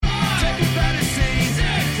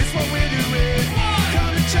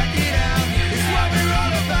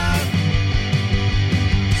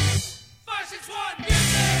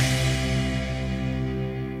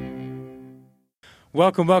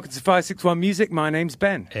Welcome to 561 Music. My name's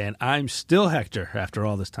Ben. And I'm still Hector after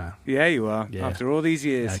all this time. Yeah, you are. Yeah. After all these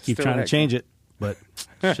years. I keep trying to change it, but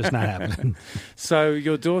it's just not happening. So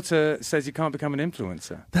your daughter says you can't become an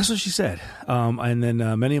influencer. That's what she said. And then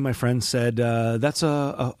many of my friends said that's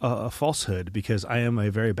a falsehood because I am a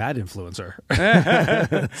very bad influencer.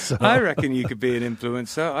 So, I reckon you could be an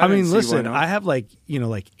influencer. I mean, listen, I have like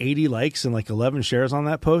 80 likes and like 11 shares on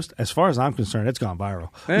that post. As far as I'm concerned, it's gone viral.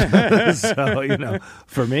 So,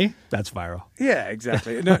 for me, that's viral. Yeah,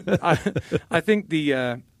 exactly. No, I think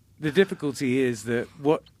the difficulty is that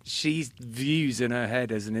what she views in her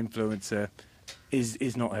head as an influencer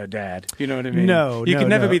is not her dad. You know what I mean? You can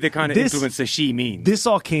never be the kind of influencer she means. This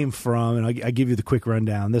all came from, and I give you the quick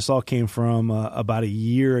rundown. This all came from about a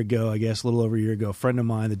year ago, I guess, a little over a year ago. A friend of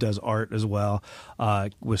mine that does art as well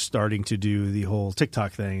was starting to do the whole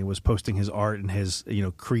TikTok thing. He was posting his art and his,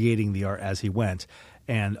 creating the art as he went.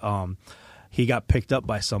 And he got picked up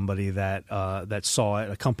by somebody that saw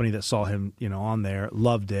it, a company that saw him, on there,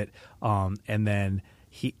 loved it, and then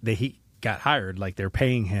he got hired. Like they're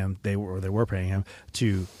paying him, they were paying him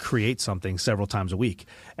to create something several times a week,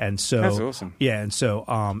 and so that's awesome. Yeah, and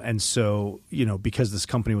so because this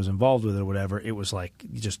company was involved with it or whatever, it was like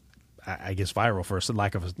just, I guess, viral for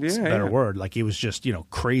lack of a better word. Like it was just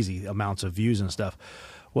crazy amounts of views and stuff.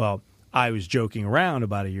 Well, I was joking around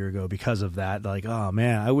about a year ago because of that. Like, oh,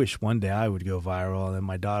 man, I wish one day I would go viral. And then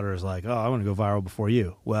my daughter is like, oh, I want to go viral before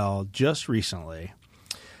you. Well, just recently,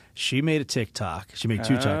 she made a TikTok. She made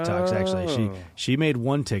two TikToks, actually. She made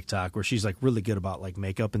one TikTok where she's like really good about like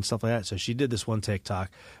makeup and stuff like that. So she did this one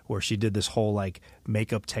TikTok where she did this whole like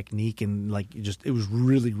makeup technique and like it was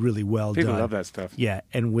really, really well done. People love that stuff. Yeah.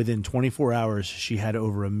 And within 24 hours, she had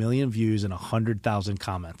over 1 million views and 100,000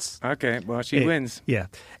 comments. Okay. Well, she wins. Yeah.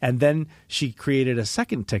 And then she created a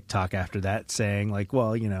second TikTok after that saying like,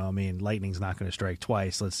 well, lightning's not going to strike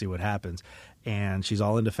twice. Let's see what happens. And she's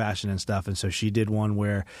all into fashion and stuff. And so she did one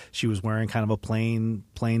where she was wearing kind of a plain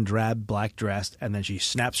drab black dress. And then she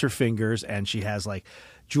snaps her fingers and she has like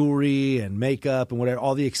jewelry and makeup and whatever,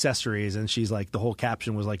 all the accessories. And she's like, the whole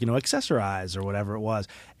caption was like, accessorize or whatever it was.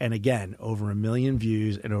 And again, over 1 million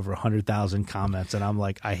views and over 100,000 comments. And I'm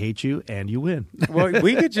like, I hate you and you win. Well,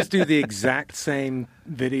 we could just do the exact same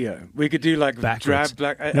video. We could do like backwards. Drab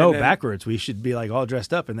black. Backwards. We should be like all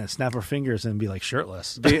dressed up and then snap our fingers and be like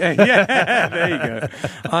shirtless. Yeah, there you go.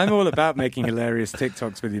 I'm all about making hilarious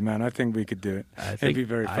TikToks with you, man. I think we could do it. It'd be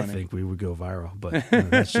very funny. I think we would go viral, but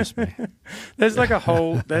that's just me. There's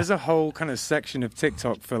a whole kind of section of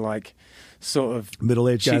TikTok for like sort of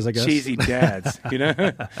middle-aged guys, I guess. Cheesy dads,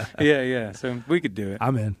 Yeah. So we could do it.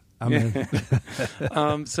 I'm in.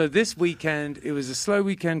 So this weekend, it was a slow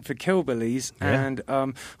weekend for Killbillies, and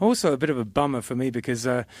also a bit of a bummer for me because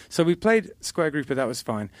so we played Square Grouper, that was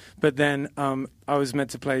fine, but then I was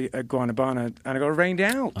meant to play at Guanabana and I got rained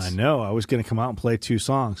out. I know. I was going to come out and play 2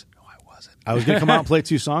 songs. I was going to come out and play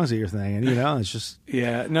 2 songs at your thing, and it's just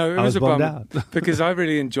it was a bummer because I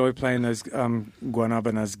really enjoy playing those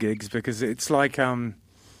Guanabanas gigs because it's like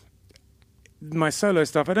my solo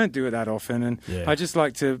stuff. I don't do it that often, and I just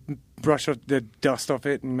like to brush off the dust off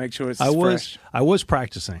it and make sure it's fresh. I was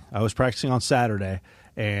practicing. I was practicing on Saturday,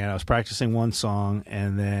 and I was practicing one song,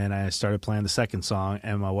 and then I started playing the second song,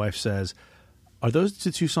 and my wife says, are those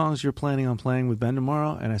the 2 songs you're planning on playing with Ben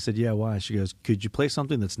tomorrow? And I said, yeah, why? She goes, could you play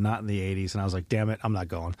something that's not in the 80s? And I was like, damn it, I'm not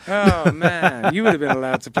going. Oh, man. You would have been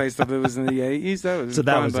allowed to play stuff that was in the 80s. That was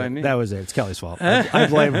fine by me. That was it. It's Kelly's fault. I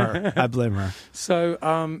blame her.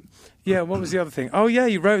 So, what was the other thing? Oh, yeah,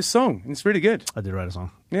 you wrote a song. It's really good. I did write a song.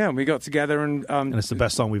 Yeah, we got together and it's the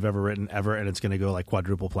best song we've ever written ever, and it's going to go like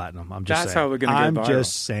quadruple platinum. I'm just That's saying. How we're going to go viral. I'm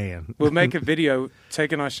just saying. We'll make a video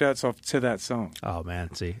taking our shirts off to that song. Oh,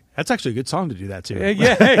 man. See, that's actually a good song to do that, too.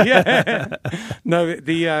 Yeah. No,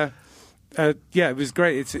 it was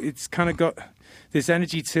great. It's kind of got this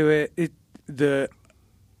energy to it.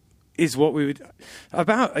 Is what we would...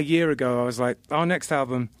 About a year ago, I was like, our next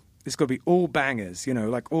album, it's got to be all bangers,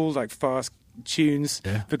 like all like fast tunes,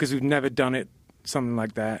 because we've never done it, something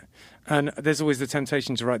like that. And there's always the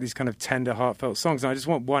temptation to write these kind of tender, heartfelt songs. And I just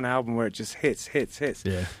want one album where it just hits.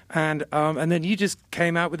 Yeah. And then you just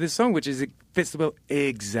came out with this song, which is it fits the bill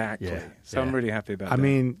exactly. Yeah. So I'm really happy about that. I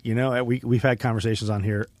mean, we've had conversations on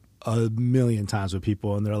here a million times with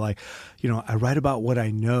people, and they're like, I write about what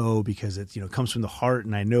I know because it, comes from the heart,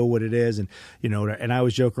 and I know what it is, and and I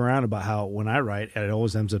always joke around about how when I write, it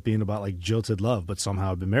always ends up being about like jilted love, but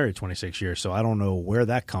somehow I've been married 26 years, so I don't know where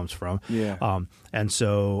that comes from. Yeah. And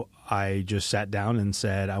so I just sat down and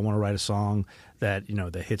said, I want to write a song that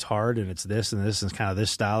that hits hard, and it's this and this and it's kind of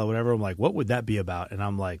this style or whatever. I'm like, what would that be about? And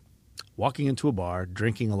I'm like, walking into a bar,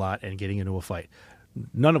 drinking a lot, and getting into a fight.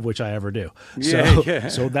 none of which I ever do. Yeah,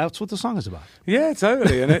 so that's what the song is about. Yeah,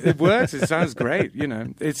 totally, and it works. It sounds great.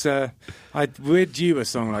 It's we'd due a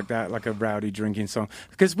song like that, like a rowdy drinking song,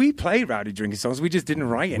 because we play rowdy drinking songs. We just didn't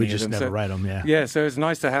write any We of just them. never write them. Yeah. Yeah, so it's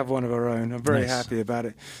nice to have one of our own. I'm very Nice. happy about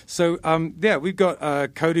it. So, we've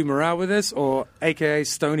got Cody Morale with us, or AKA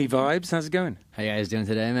Stoney Vibes. How's it going? How you guys doing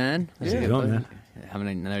today, man? How's it going, man? Having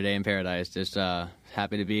another day in paradise. Just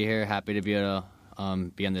happy to be here. Happy to be able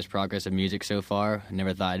to be on this progress of music so far. I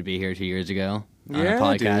never thought I'd be here 2 years ago on a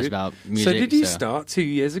podcast about music. So did you start 2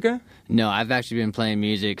 years ago? No, I've actually been playing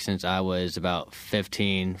music since I was about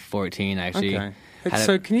 15, 14, actually. Okay.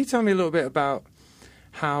 So can you tell me a little bit about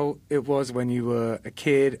how it was when you were a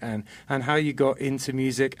kid and how you got into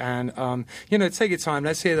music and, take your time.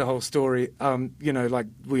 Let's hear the whole story. Like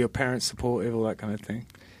were your parents supportive, all that kind of thing?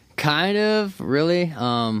 Kind of, really.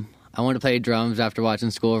 I wanted to play drums after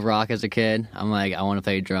watching School of Rock as a kid. I'm like, I want to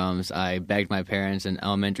play drums. I begged my parents in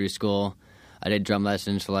elementary school. I did drum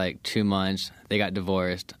lessons for like 2 months. They got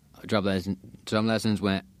divorced. Drum lessons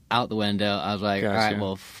went out the window. I was like, Gotcha. all right,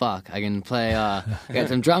 well, fuck. I can play, I got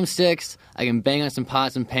some drumsticks. I can bang on some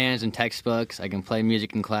pots and pans and textbooks. I can play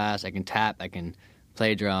music in class. I can tap. I can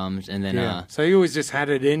play drums. And then, So you always just had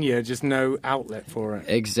it in you, just no outlet for it.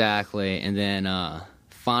 exactly. And then,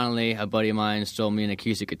 finally, a buddy of mine sold me an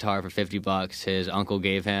acoustic guitar for $50. His uncle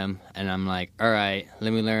gave him, and I'm like, all right,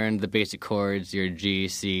 let me learn the basic chords, your G,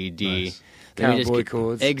 C, D. Nice. Let me Cowboy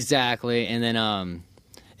chords. Exactly. And then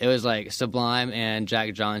it was like Sublime and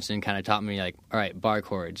Jack Johnson kind of taught me, like, all right, bar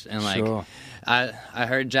chords. And like, Sure. I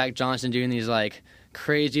heard Jack Johnson doing these like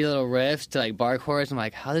crazy little riffs to like bar chords. I'm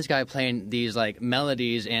like, how this guy playing these like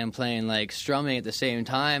melodies and playing like strumming at the same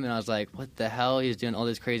time? And I was like, what the hell? He's doing all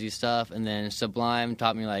this crazy stuff. And then Sublime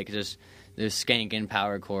taught me like just those skanking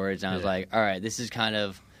power chords. And I was like, all right, this is kind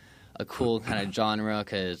of a cool kind of genre,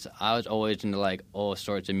 because I was always into like all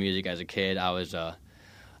sorts of music as a kid. I was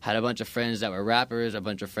had a bunch of friends that were rappers, a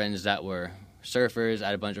bunch of friends that were surfers, I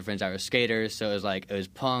had a bunch of friends that were skaters. So it was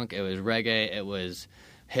punk, it was reggae, it was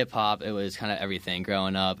hip-hop, it was kind of everything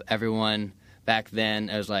growing up. Everyone back then,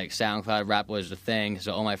 it was like SoundCloud rap was the thing,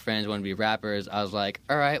 so all my friends wanted to be rappers. I was like,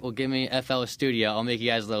 all right, well, give me FL Studio, I'll make you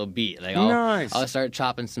guys a little beat. Like, Nice. I'll start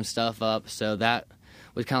chopping some stuff up. So that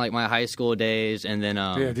was kind of like my high school days. And then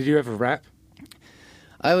Did you ever rap?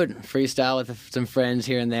 I would freestyle with some friends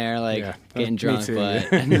here and there, like getting me drunk, too,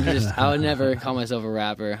 but I would never call myself a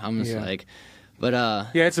rapper. I'm just like, but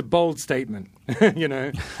Yeah, it's a bold statement,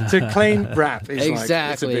 to claim rap is exactly.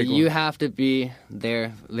 like, it's a big one. You have to be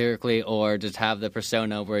there lyrically, or just have the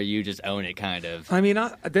persona where you just own it, kind of. I mean,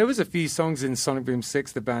 there was a few songs in Sonic Boom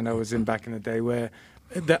 6, the band I was in back in the day, where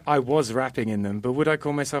that I was rapping in them, but would I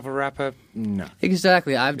call myself a rapper? No.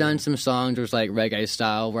 Exactly. I've done some songs where it's like reggae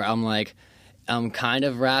style, where I'm like, I'm kind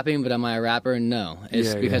of rapping, but am I a rapper? No.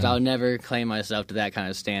 It's because I'll never claim myself to that kind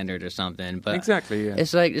of standard or something. But Exactly, yeah.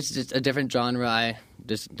 it's like, it's just a different genre I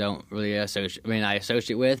just don't really associate. I mean, I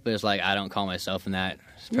associate with, but it's like I don't call myself in that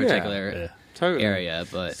particular Totally. area.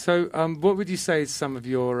 But So, what would you say is some of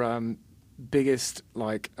your biggest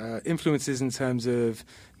influences in terms of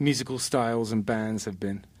musical styles and bands have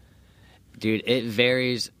been? dude, it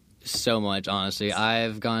varies so much, honestly.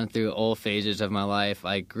 I've gone through all phases of my life.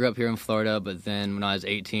 I grew up here in Florida, but then when I was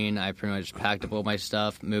 18, I pretty much packed up all my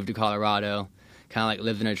stuff, moved to Colorado, kind of like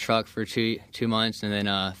lived in a truck for two months, and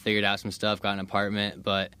then figured out some stuff, got an apartment.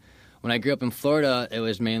 But when I grew up in Florida, it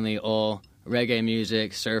was mainly all reggae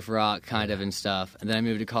music, surf rock kind of and stuff. And then I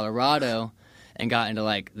moved to Colorado and got into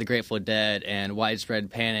like the Grateful Dead and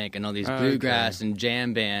Widespread Panic and all these bluegrass and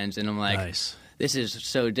jam bands, and I'm like, Nice. this is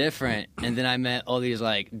so different. And then I met all these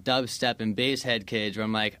like dubstep and bass head kids where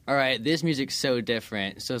I'm like, all right, this music's so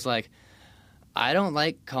different. So it's like, I don't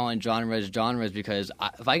like calling genres because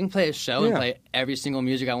if I can play a show and play every single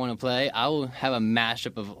music I want to play, I will have a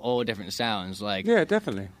mashup of all different sounds. Like, Yeah,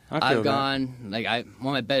 definitely. I've gone, like, one of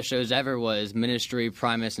my best shows ever was Ministry,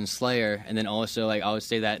 Primus, and Slayer. And then also, like, I would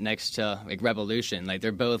say that next to, like, Revolution. Like,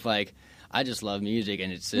 they're both, like, I just love music,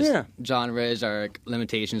 and it's just genres are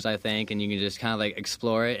limitations, I think, and you can just kind of, like,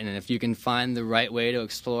 explore it. And if you can find the right way to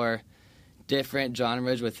explore different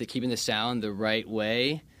genres with keeping the sound the right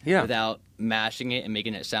way without mashing it and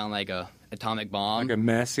making it sound like a atomic bomb. Like a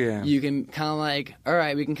mess, yeah. You can kind of, like, all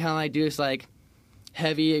right, we can kind of, like, do this, like,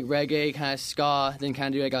 heavy reggae kind of ska, then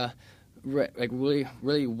kind of do like a really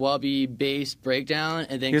wubby bass breakdown,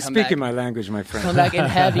 and then You're come speaking back, my language, my friend. come back in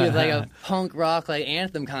heavy with like a punk rock like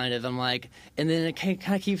anthem kind of. I'm like, and then it kind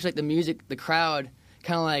of keeps like the music, the crowd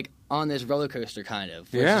kind of like on this roller coaster kind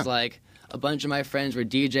of, which is like a bunch of my friends were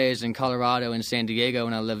DJs in Colorado and San Diego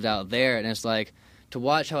when I lived out there, and it's like to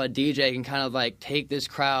watch how a DJ can kind of like take this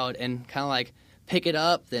crowd and kind of like pick it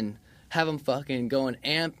up, then have them fucking going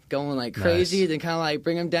like crazy, then kind of like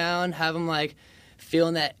bring them down, have them like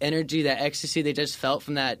feeling that energy, that ecstasy they just felt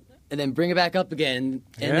from that, and then bring it back up again,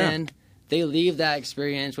 and then they leave that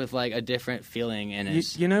experience with like a different feeling. And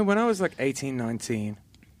it's you know, when I was like 18, 19,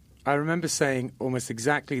 I remember saying almost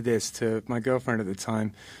exactly this to my girlfriend at the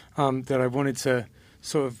time, that I wanted to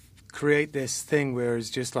sort of create this thing where it's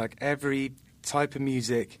just like every type of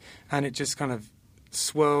music, and it just kind of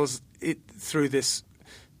swirls it through this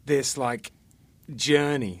like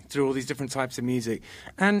journey through all these different types of music.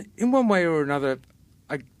 And in one way or another,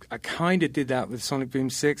 I kind of did that with Sonic Boom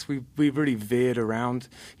 6. We really veered around,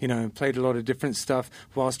 you know, and played a lot of different stuff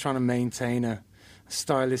whilst trying to maintain a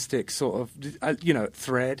stylistic sort of, you know,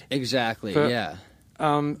 thread. Exactly, but, yeah.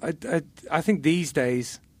 I think these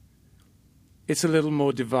days it's a little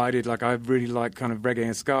more divided. Like, I really like kind of reggae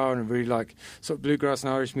and ska, and I really like sort of bluegrass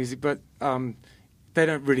and Irish music, but they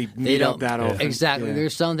don't really meet up that often. Exactly. Yeah.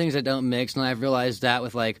 There's some things that don't mix, and I've realized that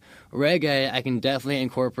with like reggae, I can definitely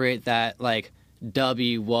incorporate that like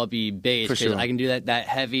dubby, wubby bass, because sure. I can do that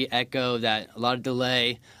heavy echo, that a lot of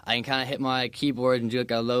delay. I can kind of hit my keyboard and do like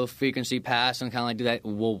a low frequency pass and kind of like do that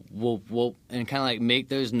whoop, whoop, whoop, and kind of like make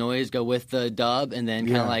those noise go with the dub, and then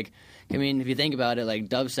kind of like, I mean, if you think about it, like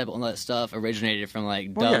dubstep and all that stuff originated from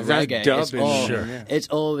like dub reggae. It's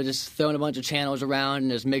all just throwing a bunch of channels around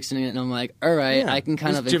and just mixing it, and I'm like, all right, I can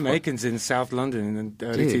kind of... Jamaicans in South London in the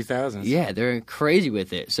early 2000s. Yeah, they're crazy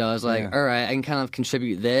with it. So I was like, all right, I can kind of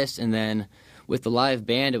contribute this, and then with the live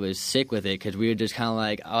band, it was sick with it, because we would just kind of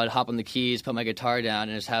like, I would hop on the keys, put my guitar down,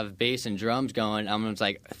 and just have bass and drums going. I'm just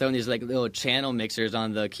like throwing these like little channel mixers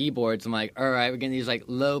on the keyboards. I'm like, all right, we're getting these like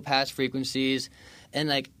low pass frequencies, and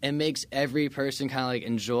like it makes every person kind of like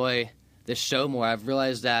enjoy the show more. I've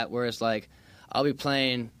realized that, where it's like I'll be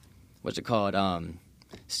playing, what's it called,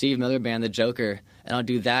 Steve Miller Band, The Joker, and I'll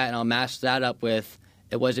do that, and I'll mash that up with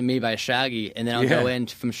It Wasn't Me by Shaggy, and then I'll go in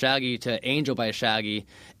from Shaggy to Angel by Shaggy,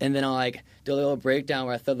 and then I'll like do a little breakdown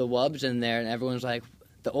where I throw the wubs in there, and everyone's like,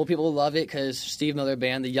 the old people love it because Steve Miller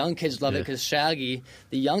Band, the young kids love it because Shaggy,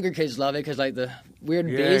 the younger kids love it because like the weird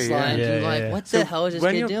bass lines, and like, what the hell is this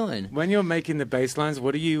kid doing? When you're making the bass lines,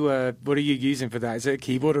 what are you using for that? Is it a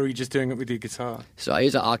keyboard, or are you just doing it with your guitar? So I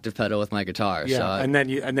use an octave pedal with my guitar. Yeah, so and then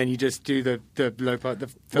you just do the low part, the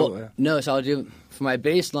filter. Well, no, so I'll do, for my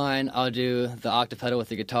bass line, I'll do the octave pedal with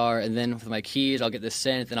the guitar, and then with my keys, I'll get the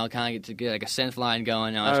synth, and I'll kind of get like a synth line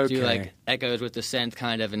going, and I'll just do like echoes with the synth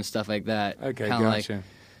kind of and stuff like that. Okay, kinda gotcha. Like,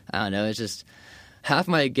 I don't know, it's just half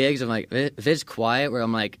my gigs, I'm like, if it's quiet where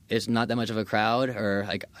I'm like, it's not that much of a crowd, or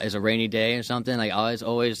like it's a rainy day or something, like I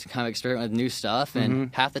always kind of experiment with new stuff,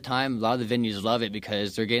 and half the time, a lot of the venues love it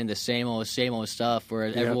because they're getting the same old stuff,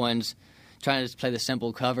 whereas everyone's trying to play the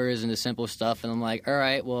simple covers and the simple stuff, and I'm like, all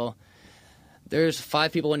right, well, there's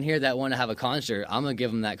 5 people in here that want to have a concert. I'm going to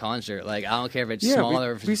give them that concert. Like, I don't care if it's small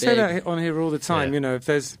or if it's big. We say that on here all the time. You know, if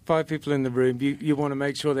there's 5 people in the room, you want to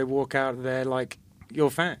make sure they walk out of there like your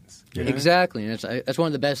fans. You know? Exactly. And that's one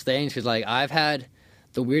of the best things, because like I've had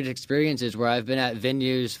the weirdest experiences where I've been at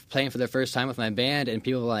venues playing for the first time with my band, and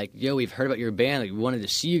people are like, yo, we've heard about your band. Like, we wanted to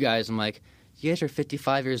see you guys. I'm like, you guys are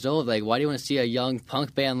 55 years old. Like, why do you want to see a young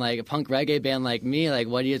punk band, like a punk reggae band like me? Like,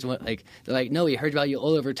 why do you guys want, like, they're like, no, we heard about you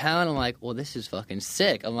all over town. I'm like, well, this is fucking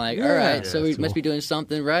sick. I'm like, all right, so we must be doing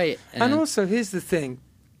something right. And also, here's the thing.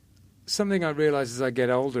 Something I realize as I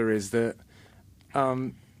get older is that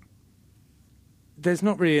there's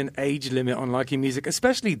not really an age limit on liking music,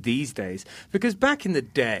 especially these days. Because back in the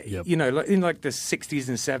day, you know, like in like the 60s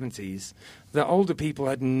and 70s, the older people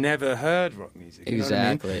had never heard rock music. You know what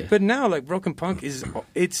I mean? But now, like, rock and punk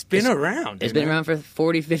it's been around. It's been around for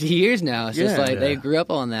 40, 50 years now. So it's like they grew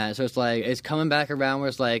up on that. So it's like it's coming back around where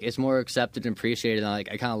it's like it's more accepted and appreciated. And like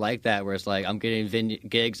I kind of like that, where it's like I'm getting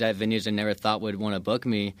gigs at venues I never thought would want to book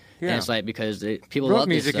me. Yeah. And it's like because people rock love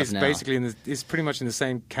this music stuff is now. basically is pretty much in the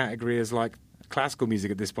same category as like classical music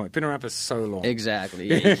at this point. Been around for so long. Exactly.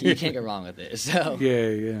 Yeah, you can't go wrong with it. So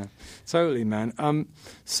yeah, totally, man.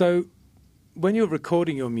 So when you're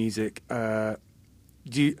recording your music, do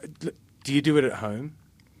you do it at home?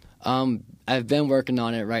 I've been working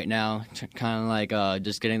on it right now, kind of like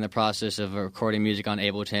just getting the process of recording music on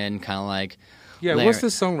Ableton, kind of like. Yeah, what's the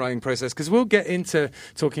songwriting process? Because we'll get into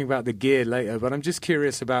talking about the gear later, but I'm just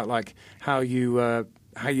curious about like how you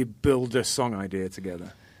build a song idea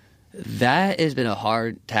together. That has been a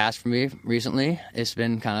hard task for me recently. It's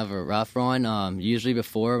been kind of a rough one. Usually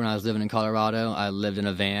before, when I was living in Colorado, I lived in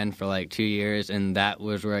a van for like 2 years, and that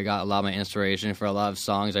was where I got a lot of my inspiration for a lot of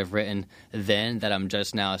songs I've written then that I'm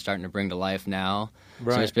just now starting to bring to life now.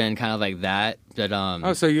 Right. So it's been kind of like that.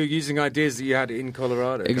 But, so you're using ideas that you had in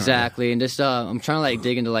Colorado. Exactly. Kind of. And just I'm trying to like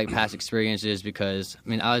dig into like past experiences because, I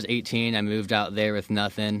mean, I was 18. I moved out there with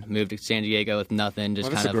nothing. Moved to San Diego with nothing. Just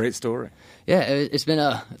that's a great story. Yeah, it's been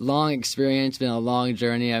a long experience, been a long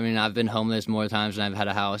journey. I mean, I've been homeless more times than I've had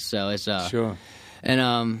a house, so it's sure.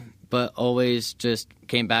 And but always just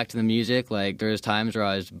came back to the music. Like there was times where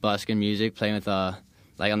I was busking music, playing with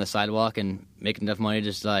like on the sidewalk and making enough money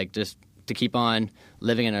just to keep on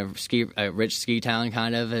living in a rich ski town.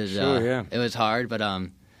 Kind of sure, yeah. It was hard, but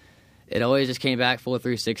it always just came back full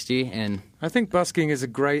 360. And I think busking is a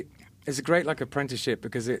great like apprenticeship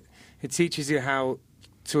because it teaches you how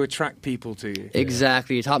to attract people to you.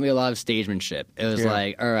 Exactly. It taught me a lot of stagemanship. It was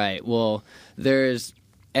like, all right, well, there's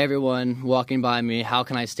everyone walking by me. How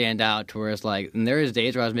can I stand out to where it's like, and there was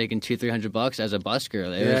days where I was making $200-300 as a busker.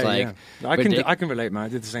 It was like, I can relate, man. I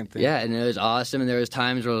did the same thing. Yeah, and it was awesome. And there was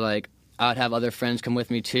times where like, I would have other friends come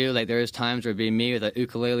with me too. Like there was times where it'd be me with a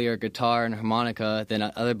ukulele or guitar and a harmonica, then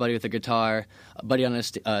another buddy with a guitar, a buddy on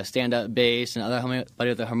a stand-up bass, and another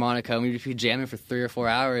buddy with a harmonica. And we'd be jamming for 3 or 4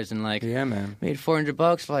 hours and like man, made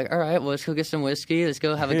 $400. Like, all right, well, let's go get some whiskey. Let's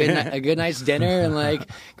go have a good night's dinner and like,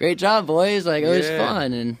 great job, boys. Like it was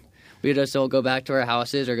fun and we'd just all go back to our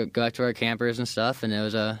houses or go back to our campers and stuff, and it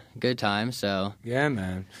was a good time. So yeah,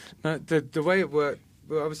 man. No, the way it worked.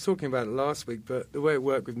 Well, I was talking about it last week, but the way it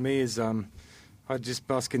worked with me is I'd just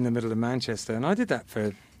busk in the middle of Manchester, and I did that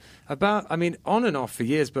for on and off for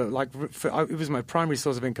years, but it was my primary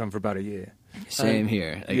source of income for about a year. Same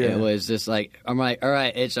here. Like, it was just like, I'm like, all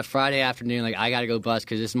right, it's a Friday afternoon, like I got to go bust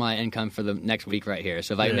because this is my income for the next week right here.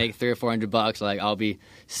 So if I make $300 or $400, like I'll be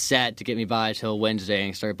set to get me by till Wednesday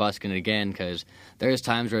and start busking again because there's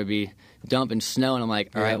times where it'd be dumping snow, and I'm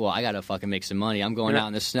like, all right, well, I gotta fucking make some money. I'm going out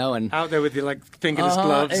in the snow and out there with your like fingerless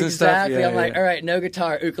gloves and stuff. Exactly. I'm like, all right, no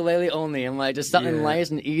guitar, ukulele only. I'm like, just something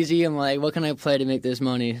nice and easy. I'm like, what can I play to make this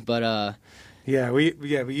money? But we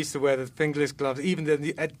used to wear the fingerless gloves. Even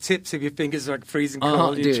the tips of your fingers are like freezing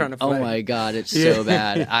cold. You're trying to play. Oh my god, it's so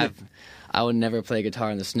bad. I would never play guitar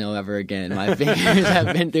in the snow ever again. My fingers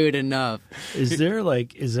have been through it enough. Is there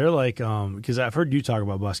like, because I've heard you talk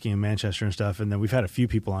about busking in Manchester and stuff, and then we've had a few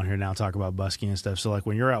people on here now talk about busking and stuff. So like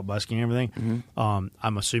when you're out busking and everything,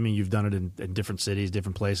 I'm assuming you've done it in different cities,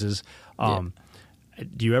 different places. Do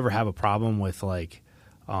you ever have a problem with like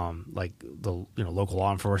the local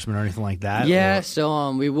law enforcement or anything like that? Yeah,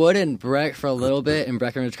 so we would in Breck for a little bit in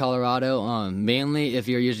Breckenridge, Colorado. Mainly if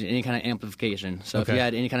you're using any kind of amplification. So if you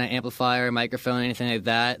had any kind of amplifier, microphone, anything like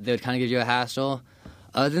that, they would kind of give you a hassle.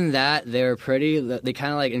 Other than that, they were pretty. They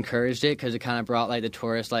kind of like encouraged it because it kind of brought like the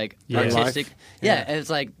tourist like artistic. It's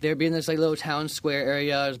like there'd be in this like little town square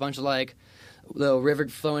area. There's a bunch of like little river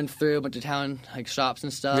flowing through, a bunch of town like shops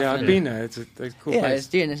and stuff. Yeah, I've been there. It's a cool place.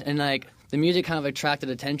 And like the music kind of attracted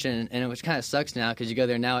attention, and it kind of sucks now because you go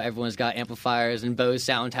there now, everyone's got amplifiers and Bose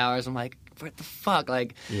sound towers. I'm like, what the fuck?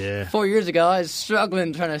 Like, 4 years ago, I was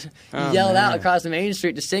struggling trying to yell out across the main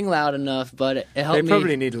street to sing loud enough, but it helped me. They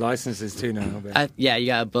probably need licenses too now. You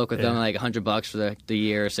got to book with them like $100 for the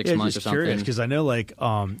year or 6 months or something. Because I know like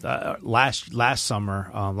last summer,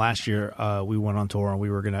 last year, we went on tour and we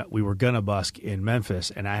were gonna busk in Memphis,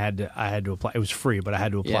 and I had to apply. It was free, but I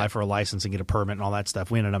had to apply for a license and get a permit and all that stuff.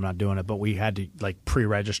 We ended up not doing it, but we had to like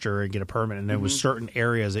pre-register and get a permit, and there was certain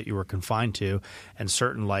areas that you were confined to, and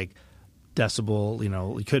certain like decibel,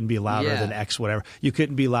 you couldn't be louder than X whatever. You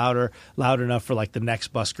couldn't be loud enough for like the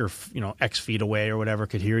next busker, X feet away or whatever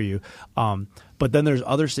could hear you. But then there's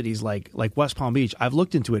other cities like West Palm Beach. I've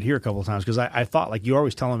looked into it here a couple of times because I thought, like, you're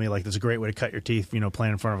always telling me, like, that's a great way to cut your teeth,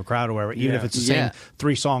 playing in front of a crowd or whatever. Even if it's the same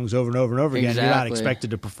 3 songs over and over and over again, you're not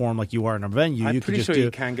expected to perform like you are in a venue. I'm pretty sure you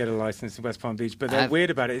can get a license in West Palm Beach, but they're weird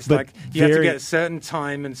about it. It's like you have to get a certain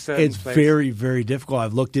time and certain place. It's very, very difficult.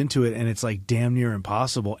 I've looked into it, and it's like damn near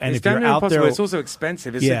impossible. And if you're out there, it's also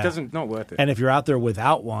expensive. It doesn't not worth it. And if you're out there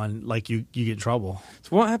without one, like you get in trouble.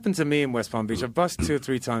 So what happened to me in West Palm Beach? I've busked 2 or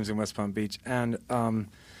 3 times in West Palm Beach, and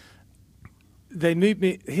they moved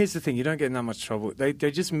me. Here's the thing: you don't get in that much trouble. They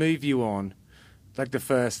just move you on, like the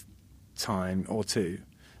first time or 2, and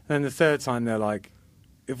then the 3rd time they're like,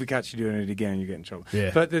 if we catch you doing it again, you get in trouble.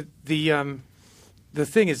 Yeah. But the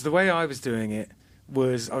thing is, the way I was doing it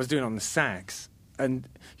was I was doing it on the sax, and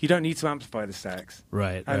you don't need to amplify the sax,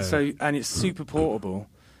 right? And and it's super portable,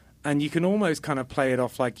 and you can almost kind of play it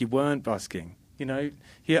off like you weren't busking. You know,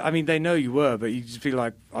 yeah. I mean, they know you were, but you just be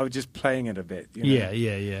like, I was just playing it a bit. You know?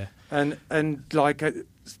 Yeah. And like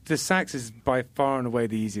the sax is by far and away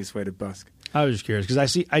the easiest way to busk. I was just curious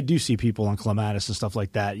because I do see people on Clematis and stuff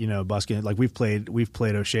like that, you know, busking. Like we've played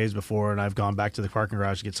O'Shea's before, and I've gone back to the parking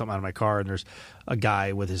garage to get something out of my car, and there's a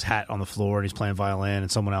guy with his hat on the floor, and he's playing violin,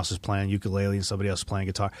 and someone else is playing ukulele, and somebody else is playing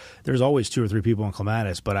guitar. There's always 2 or 3 people on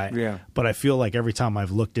Clematis, but I feel like every time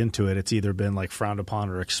I've looked into it, it's either been like frowned upon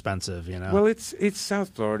or expensive, you know. Well, it's South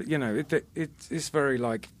Florida, you know. It's very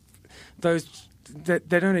like those.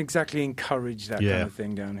 They don't exactly encourage that kind of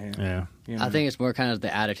thing down here. Yeah. You know? I think it's more kind of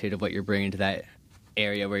the attitude of what you're bringing to that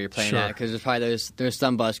area where you're playing at. Because there's probably there's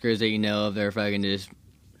some buskers that you know of, they're fucking just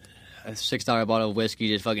a $6 bottle of whiskey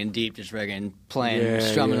just fucking deep, just fucking playing,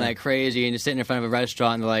 strumming like crazy, and just sitting in front of a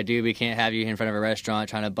restaurant, and they're like, dude, we can't have you in front of a restaurant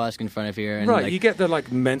trying to busk in front of here. And right, like, you get the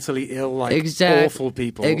like mentally ill, like awful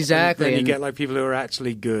people. Exactly. And then you get like people who are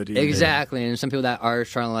actually good. Exactly. And some people that are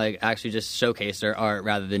trying to like actually just showcase their art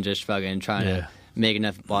rather than just fucking trying to make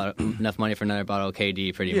enough money for another bottle of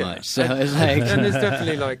KD, pretty much. So it's like, and there's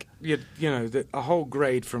definitely like you know a whole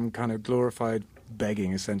grade from kind of glorified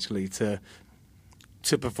begging essentially to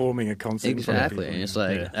performing a concert. Exactly. And it's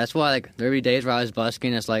like that's why like there'd be days where I was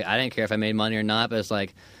busking. It's like I didn't care if I made money or not, but it's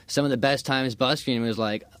like some of the best times busking was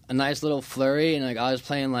like a nice little flurry, and like I was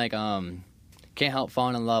playing like Can't Help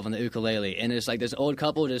Falling in Love on the ukulele, and it's like this old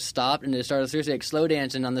couple just stopped and they started seriously like slow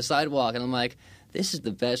dancing on the sidewalk, and I'm like, this is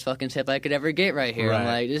the best fucking tip I could ever get right here. I'm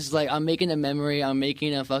like, this is like, I'm making a memory, I'm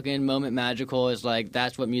making a fucking moment magical. It's like,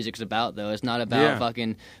 that's what music's about, though. It's not about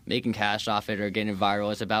fucking making cash off it or getting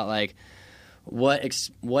viral. It's about like what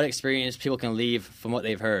experience people can leave from what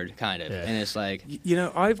they've heard, kind of. And it's like, you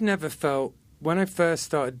know, I've never felt when I first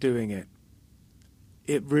started doing it,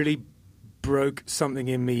 it really broke something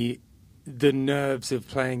in me, the nerves of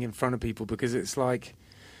playing in front of people, because it's like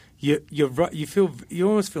you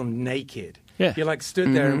almost feel naked. Yeah. You're like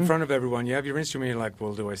stood there in front of everyone. You have your instrument. You're like,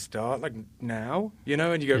 well, do I start like now? You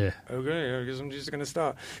know, and you go, okay, I guess I'm just going to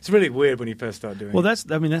start. It's really weird when you first start doing it. Well, that's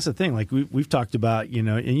the thing. Like we've talked about, you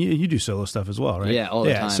know, and you do solo stuff as well, right? Yeah, all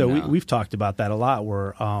the time. So we've talked about that a lot.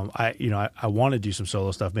 Where I want to do some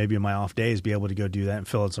solo stuff. Maybe in my off days, be able to go do that and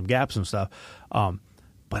fill in some gaps and stuff.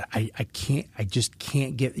 But I just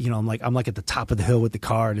can't get, you know, I'm like at the top of the hill with the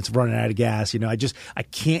car and it's running out of gas. You know, I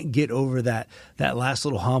can't get over that last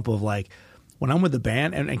little hump of like, when I'm with the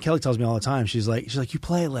band, and Kelly tells me all the time, she's like, you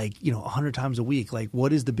play like, you know, 100 times a week. Like,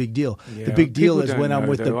 what is the big deal? Yeah, the big deal is when I'm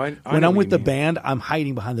with the band, I'm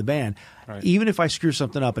hiding behind the band. Right. Even if I screw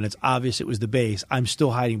something up and it's obvious it was the bass, I'm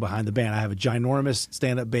still hiding behind the band. I have a ginormous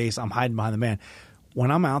stand-up bass. I'm hiding behind the band.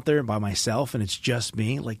 When I'm out there by myself and it's just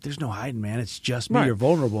me, like, there's no hiding, man. It's just me. Right. You're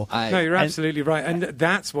vulnerable. No, you're absolutely right, and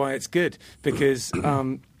that's why it's good, because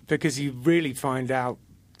you really find out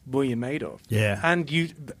what you're made of. Yeah. And you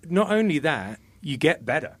not only that, you get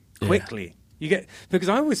better quickly. Yeah. Because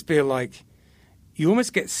I always feel like you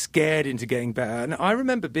almost get scared into getting better. And I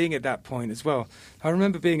remember being at that point as well. I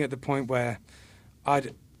remember being at the point where I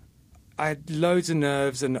had loads of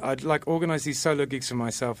nerves, and I'd like organize these solo gigs for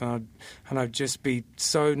myself, and I'd just be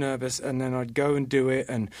so nervous, and then I'd go and do it,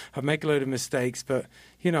 and I'd make a load of mistakes, but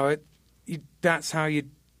you know, that's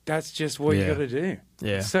just what you got to do.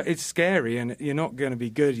 Yeah. So it's scary, and you're not going to be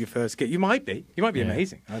good your first gig. You might be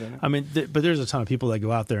amazing. I don't know. I mean, but there's a ton of people that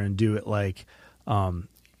go out there and do it like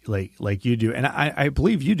you do, and I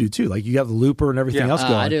believe you do too. Like you got the looper and everything else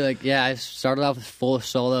going. I do. I started off with full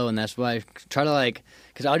solo, and that's why I try to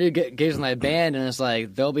because I'll do gigs with my band, and it's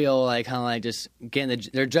like they'll be all like kind of like just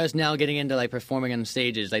they're just now getting into like performing on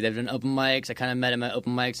stages. Like they've done open mics. I kind of met them at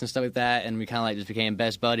open mics and stuff like that, and we kind of like just became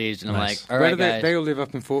best buddies. And nice. I'm like, all right, guys. They all live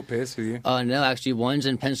up in Fort Pierce with you? Oh no, actually, one's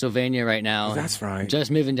in Pennsylvania right now. Oh, that's right.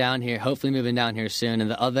 Just moving down here. Hopefully, moving down here soon.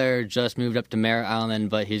 And the other just moved up to Merritt Island,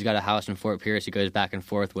 but he's got a house in Fort Pierce. He goes back and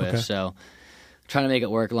forth with. Okay. So. Trying to make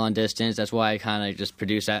it work long distance. That's why I kind of just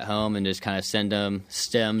produce at home and just kind of send them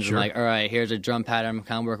stems. Sure. And like, all right, here's a drum pattern I'm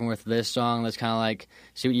kind of working with this song. Let's kind of like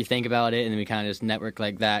see what you think about it, and then we kind of just network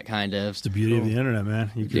like that, kind of. It's the beauty of the internet,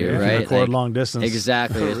 man. You can right? record long distance.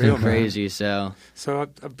 Exactly. It's been crazy. So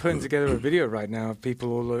I'm putting together a video right now of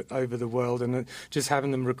people all over the world, and just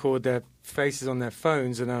having them record their faces on their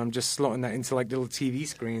phones, and I'm just slotting that into like little TV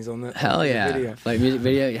screens on the video. Like music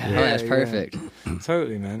video. Yeah, that's perfect.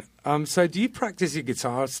 Totally, man. So do you practice your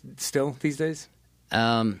guitar still these days?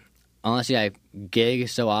 Honestly, I gig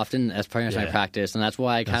so often. That's pretty much my practice, and that's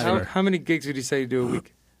why I kind of. How many gigs would you say you do a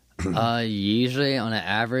week? Usually on an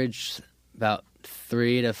average, about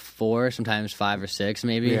 3 to 4, sometimes 5 or 6,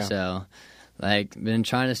 maybe. Yeah. So, like, been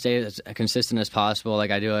trying to stay as consistent as possible.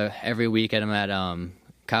 Like I do every weekend. I'm at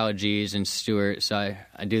Kyle G's and Stuart. So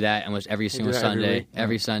I do that almost every single Sunday.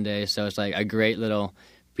 Every Sunday. So it's like a great little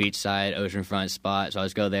beachside, oceanfront spot. So I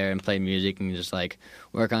just go there and play music and just like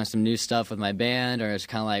work on some new stuff with my band, or it's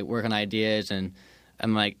kind of like work on ideas. And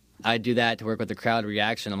I'm like, I do that to work with the crowd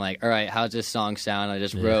reaction. I'm like, all right, how's this song sound? I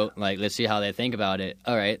just wrote, like, let's see how they think about it.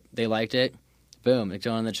 All right, they liked it. Boom, it's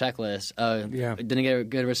on the checklist. Didn't get a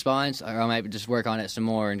good response, or I might just work on it some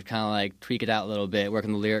more and kind of like tweak it out a little bit, work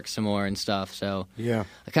on the lyrics some more and stuff. So I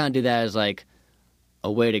kind of do that as like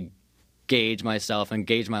a way to gauge myself and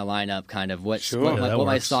gauge my lineup, kind of what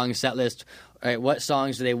my song set list. All right, what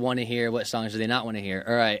songs do they want to hear? What songs do they not want to hear?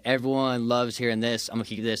 All right, everyone loves hearing this. I'm gonna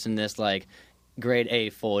keep this in this like grade A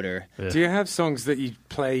folder. Do you have songs that you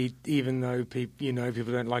play even though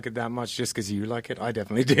people don't like it that much just because you like it? I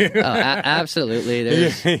definitely do. Absolutely.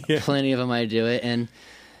 There's plenty of them I do it, and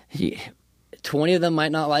 20 of them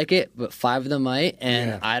might not like it, but 5 of them might,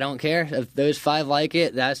 and I don't care. If those 5 like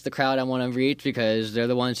it, that's the crowd I want to reach, because they're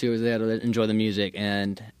the ones who are there to enjoy the music,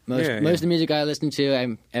 and most of the music I listen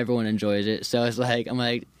to, everyone enjoys it. So it's like, I'm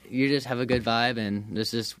like, you just have a good vibe, and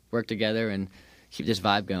let's just work together and keep this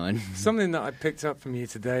vibe going. Something that I picked up from you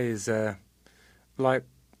today is, like,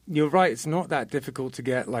 you're right. It's not that difficult to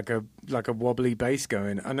get like a wobbly bass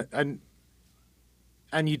going, and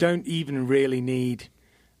you don't even really need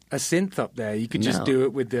a synth up there. You could just do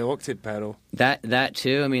it with the octave pedal. That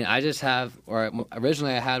too. I mean, I just have, or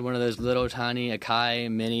originally I had one of those little tiny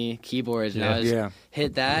Akai mini keyboards, and I just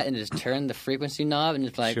hit that and just turn the frequency knob and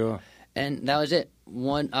just like, and that was it.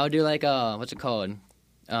 I would do like what's it called?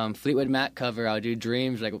 Fleetwood Mac cover. I would do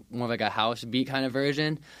Dreams, like more of like a house beat kind of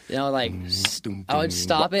version. You know, like I would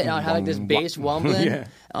stop it and I would have like this bass wumbling.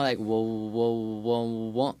 I'm like, whoa, whoa,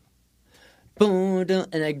 whoa, whoa, boom,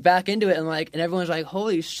 and like back into it. And like, and everyone's like,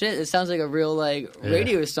 holy shit, it sounds like a real like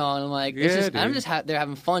radio song. I'm like, I'm just they're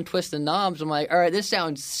having fun twisting knobs. I'm like, all right, this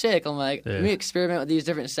sounds sick. I'm like, let me experiment with these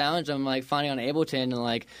different sounds. I'm like finding on Ableton and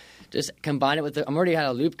like just combine it with I'm already had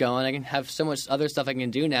a loop going. I can have so much other stuff I can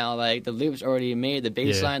do now. Like the loop's already made, the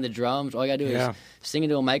bass line, the drums. All I gotta do is sing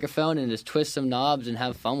into a microphone and just twist some knobs and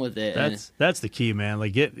have fun with it. That's the key, man.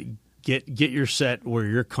 Like get your set where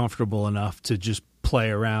you're comfortable enough to just play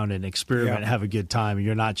around and experiment and have a good time.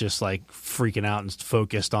 You're not just like freaking out and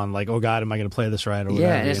focused on like, oh God, am I going to play this right? Or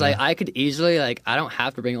whatever, and it's like I could easily like I don't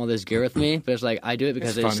have to bring all this gear with me, but it's like I do it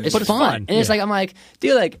because it's fun. And it's like I'm like,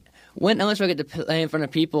 dude, like unless I get to play in front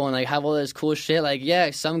of people and like have all this cool shit,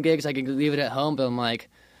 like some gigs I can leave it at home, but I'm like,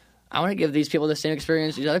 I want to give these people the same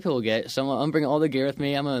experience these other people get. So I'm bringing all the gear with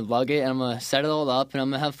me. I'm going to lug it, and I'm going to set it all up, and I'm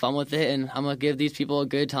going to have fun with it, and I'm going to give these people a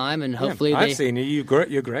good time, and hopefully I've seen you.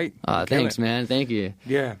 You're great. Thanks, man. Thank you.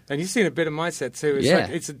 Yeah, and you've seen a bit of my set too.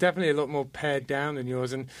 It's definitely a lot more pared down than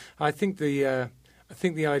yours, and I think the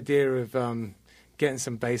idea of getting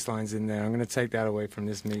some bass lines in there, I'm going to take that away from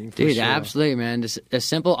this meeting. Dude, absolutely, man. Just a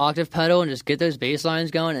simple octave pedal and just get those bass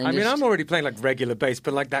lines going. And I'm already playing like regular bass,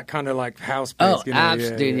 but like that kind of like house bass. Oh,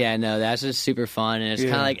 absolutely. No, that's just super fun. And it's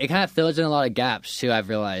kind of like, it kind of fills in a lot of gaps too, I've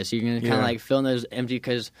realized. You can kind of like fill in those empty,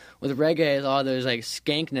 because with reggae, it's all those like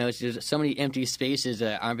skank notes, there's so many empty spaces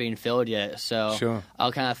that aren't being filled yet. So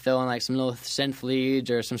I'll kind of fill in like some little synth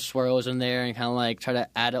leads or some swirls in there and kind of like try to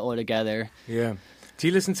add it all together. Yeah. Do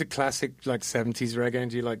you listen to classic like 70s reggae? And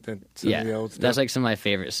do you like some of the old stuff? That's like some of my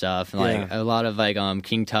favorite stuff. And, like a lot of like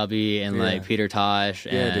King Tubby and like Peter Tosh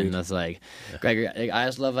and that's like Gregory. Like, I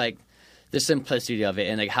just love like the simplicity of it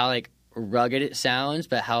and like how like rugged it sounds,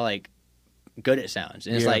 but how like good it sounds.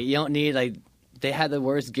 And it's like you don't need like they had the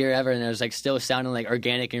worst gear ever, and it was like still sounding like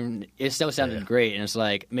organic, and it still sounded great. And it's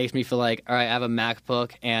like it makes me feel like, all right, I have a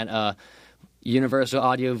MacBook and a Universal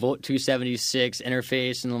Audio Volt 276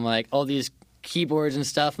 interface, and I'm like all these keyboards and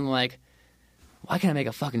stuff. I'm like, why can't I make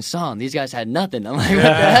a fucking song? These guys had nothing. I'm like, what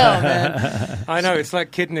the hell, man? I know, it's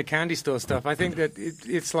like kid in a candy store stuff. I think that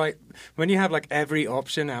it's like when you have like every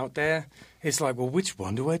option out there, it's like, well, which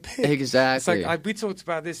one do I pick? Exactly. It's like we talked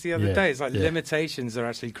about this the other day. It's like limitations are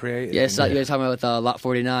actually created. Yeah, so you were talking about with Lot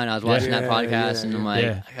 49. I was watching that podcast, and I'm like,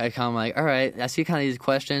 I kind of like, all right, I see kind of these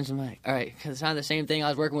questions. I'm like, all right, because it's kind of the same thing I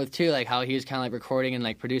was working with too, like how he was kind of like recording and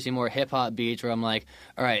like producing more hip hop beats. Where I'm like,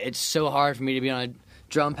 all right, it's so hard for me to be on a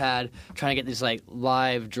drum pad trying to get these like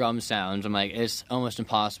live drum sounds. I'm like, it's almost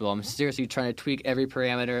impossible. I'm seriously trying to tweak every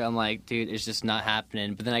parameter. I'm like, dude, it's just not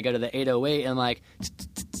happening. But then I go to the 808 and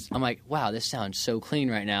I'm like, wow, this sounds so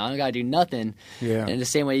clean right now. I don't gotta do nothing. Yeah. And the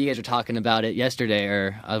same way you guys were talking about it yesterday,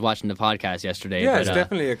 or I was watching the podcast yesterday. Yeah, it's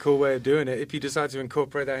definitely a cool way of doing it. If you decide to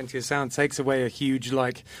incorporate that into your sound, it takes away a huge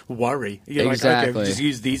like worry. You're like, okay, just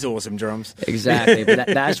use these awesome drums. Exactly. But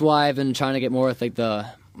that's why I've been trying to get more with like the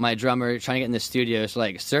my drummer trying to get in the studio. So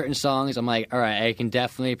like certain songs, I'm like, all right, I can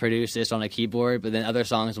definitely produce this on a keyboard. But then other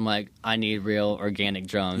songs, I'm like, I need real organic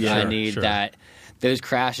drums. I need those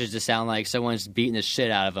crashes to sound like someone's beating the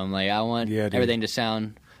shit out of them. Like I want everything to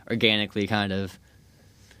sound organically, kind of.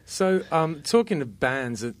 So talking to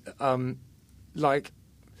bands, like,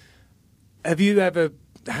 have you ever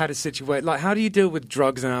had a situation, like, how do you deal with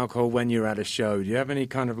drugs and alcohol when you're at a show? Do you have any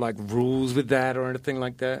kind of like rules with that or anything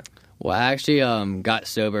like that? Well, I actually got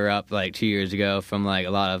sober up like 2 years ago from like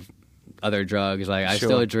a lot of other drugs. Like I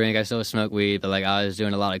still drink, I still smoke weed, but like I was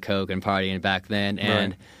doing a lot of coke and partying back then,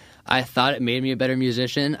 and I thought it made me a better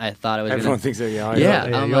musician. I thought it was. Everyone thinks so. Yeah,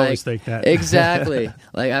 you like, always think that. Exactly.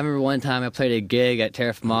 Like I remember one time I played a gig at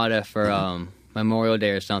Terra Firmata for Memorial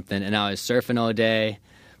Day or something, and I was surfing all day.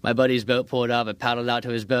 My buddy's boat pulled up. I paddled out to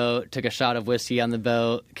his boat, took a shot of whiskey on the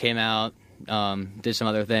boat, came out, did some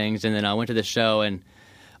other things, and then I went to the show, and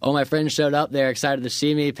all my friends showed up there excited to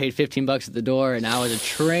see me, paid $15 at the door, and I was a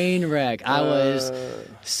train wreck. I was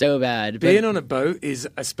so bad. Being on a boat is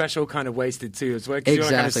a special kind of wasted too as well, because you're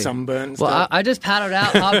like kind of sunburned and stuff. Well, I just paddled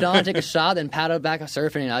out, hopped on, took a shot, then paddled back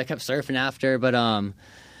surfing, and I kept surfing after, but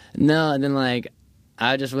no, and then like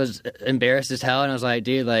I just was embarrassed as hell, and I was like,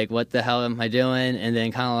 dude, like, what the hell am I doing? And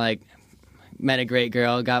then kind of like met a great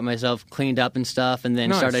girl, got myself cleaned up and stuff, and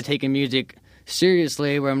then started taking music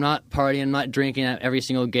seriously, where I'm not partying, I'm not drinking at every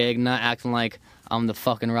single gig, not acting like I'm the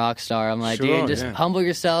fucking rock star. I'm like, dude, just humble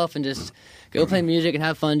yourself and just go play music and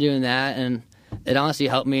have fun doing that. And it honestly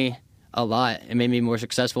helped me a lot. It made me more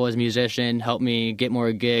successful as a musician, helped me get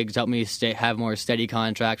more gigs, helped me have more steady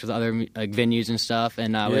contracts with other like venues and stuff.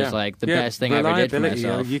 And I was like the best thing I ever did for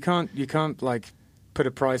myself. You can't like put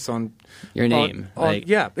a price on your name. Well,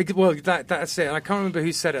 that's it. I can't remember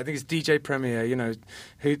who said it. I think it's DJ Premier. You know,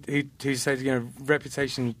 who said, you know,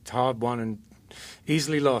 reputation hard won and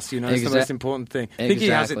easily lost. You know, it's the most important thing. I think he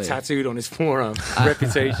has it tattooed on his forearm.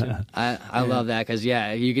 Reputation. I love that because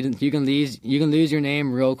you can lose your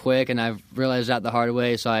name real quick, and I've realized that the hard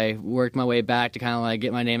way. So I worked my way back to kind of like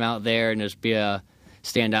get my name out there and just be a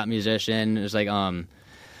standout musician. It's like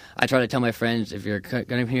I try to tell my friends, if you're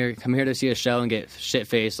gonna come here to see a show and get shit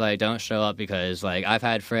faced, like don't show up, because like I've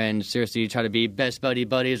had friends seriously try to be best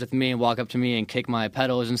buddies with me and walk up to me and kick my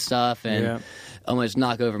pedals and stuff and almost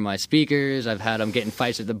knock over my speakers. I've had them getting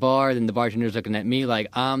fights at the bar, then the bartender's looking at me like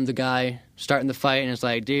I'm the guy starting the fight, and it's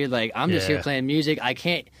like, dude, like I'm just here playing music. I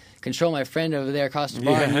can't control my friend over there across the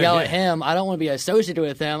bar and yell at him. I don't want to be associated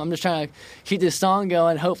with him. I'm just trying to keep this song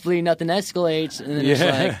going. Hopefully nothing escalates. And then it's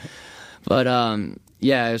like, but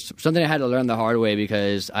it's something I had to learn the hard way,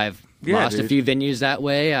 because I've lost a few venues that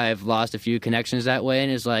way. I've lost a few connections that way.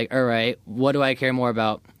 And it's like, all right, what do I care more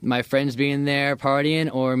about? My friends being there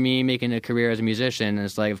partying or me making a career as a musician? And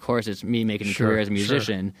it's like, of course, it's me making a career as a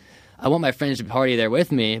musician. I want my friends to party there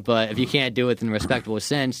with me, but if you can't do it in a respectable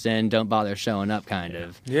sense, then don't bother showing up, kind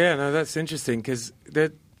of. Yeah, no, that's interesting, because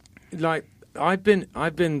like, I've been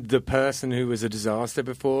the person who was a disaster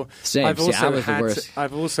before. Same. I've also I was the worst.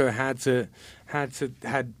 I've also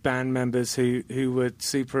had band members who were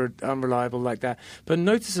super unreliable like that. But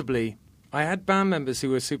noticeably, I had band members who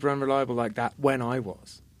were super unreliable like that when I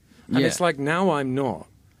was, and it's like now I'm not.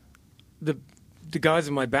 The guys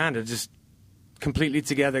in my band are just completely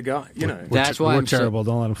together guy, you know. That's why I'm terrible.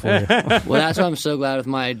 Don't let them fool you. Well, that's why I'm so glad with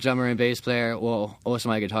my drummer and bass player. Well, also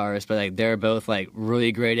my guitarist, but like they're both like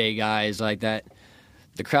really grade A guys like that.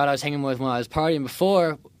 The crowd I was hanging with when I was partying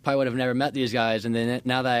before probably would have never met these guys, and then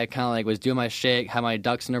now that I kind of like was doing my shit, had my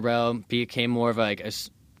ducks in a row, became more of like a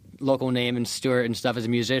local name and Stuart and stuff as a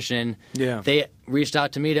musician. Yeah, they reached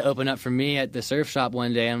out to me to open up for me at the surf shop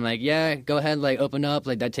one day. I'm like, yeah, go ahead, like open up.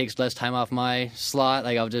 Like that takes less time off my slot.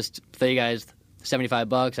 Like I'll just pay you guys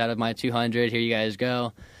 $75 out of my $200. Here you guys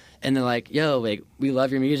go. And they're like, yo, like we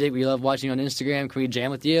love your music. We love watching you on Instagram. Can we jam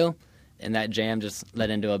with you? And that jam just led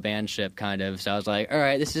into a bandship kind of. So I was like, all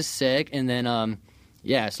right, this is sick. And then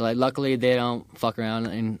so like luckily they don't fuck around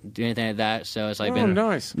and do anything like that. So it's like been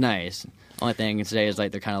nice. Only thing I can say is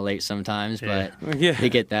like they're kind of late sometimes, but they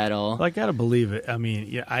get that all. Well, I gotta believe it. I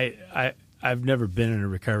mean, I've never been in a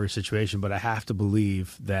recovery situation, but I have to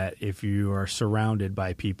believe that if you are surrounded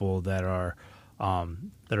by people that are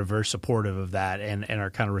very supportive of that and are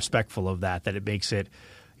kind of respectful of that it makes it,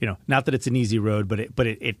 you know, not that it's an easy road, but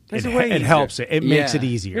it helps it. It makes it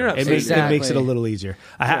easier. It makes it a little easier.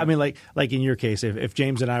 I mean, like in your case, if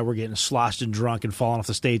James and I were getting sloshed and drunk and falling off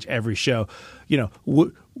the stage every show, you know,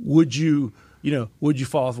 would you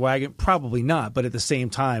fall off the wagon? Probably not. But at the same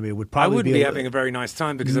time, it would probably I wouldn't be having a very nice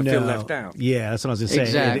time because I feel left out. Yeah, that's what I was going to say.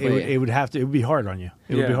 Exactly. It would be hard on you.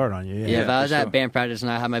 It would be hard on you. Yeah, if I was at band practice and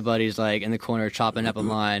I had my buddies like in the corner chopping up a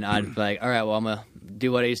line, I'd be like, all right, well, I'm gonna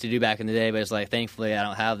do what I used to do back in the day, but it's like, thankfully, I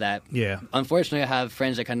don't have that. Yeah. Unfortunately, I have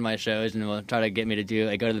friends that come to my shows and will try to get me to do,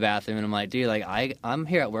 like, go to the bathroom, and I'm like, dude, like, I'm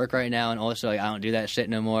here at work right now, and also, like, I don't do that shit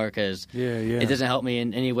no more because it doesn't help me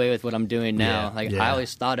in any way with what I'm doing now. I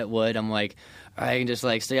always thought it would. I'm like, I can just,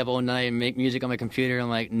 like, stay up all night and make music on my computer. I'm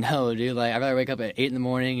like, no, dude, like, I'd rather wake up at 8 in the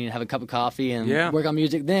morning and have a cup of coffee and work on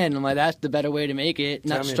music then. I'm like, that's the better way to make it,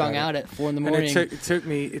 not strung out at 4 in the morning. And it took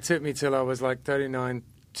me till I was, like, 39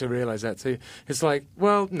 to realize that too. It's like,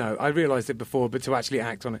 well, no, I realized it before, but to actually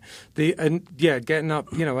act on it. Getting up,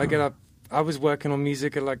 I get up. I was working on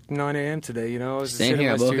music at like 9 a.m. today, I was Same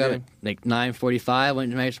here. I woke up at like 9:45,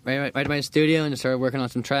 went right to my studio and started working on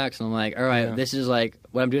some tracks. And I'm like, all right, this is like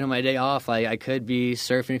what I'm doing on my day off. Like, I could be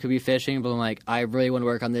surfing, could be fishing, but I'm like, I really want to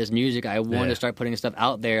work on this music. I want to start putting stuff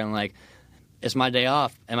out there. And like, it's my day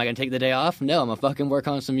off. Am I going to take the day off? No, I'm going to fucking work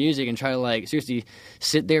on some music and try to, like, seriously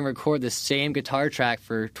sit there and record the same guitar track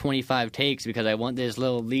for 25 takes because I want this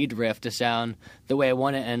little lead riff to sound the way I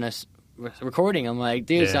want it in a recording. I'm like,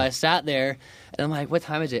 dude, so I sat there and I'm like, what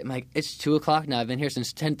time is it? I'm like, it's 2 o'clock now. I've been here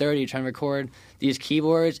since 10:30 trying to record these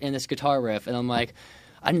keyboards and this guitar riff. And I'm like,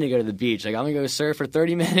 I need to go to the beach. Like, I'm going to go surf for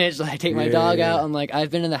 30 minutes. Like, take my dog out. I'm like,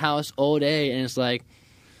 I've been in the house all day, and it's like,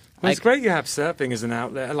 well, it's great you have surfing as an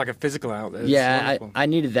outlet, like a physical outlet. Yeah, I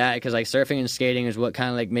needed that because like surfing and skating is what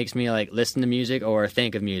kind of like makes me like listen to music or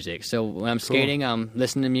think of music. So when I'm skating, I'm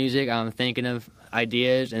listening to music, I'm thinking of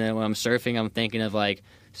ideas, and then when I'm surfing, I'm thinking of like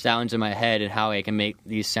sounds in my head and how I can make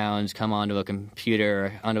these sounds come onto a computer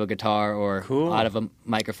or onto a guitar or out of a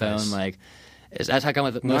microphone. Nice. Like, that's how I come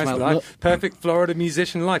with most of my life. Perfect Florida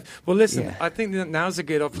musician life. Well, listen, I think that now's a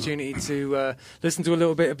good opportunity to listen to a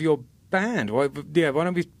little bit of your band. Why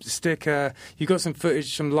don't we stick you got some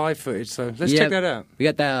footage, some live footage, so let's check that out. We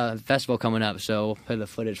got that festival coming up, so we'll play the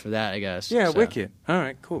footage for that, I guess. Wicked. All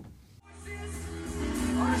right, cool.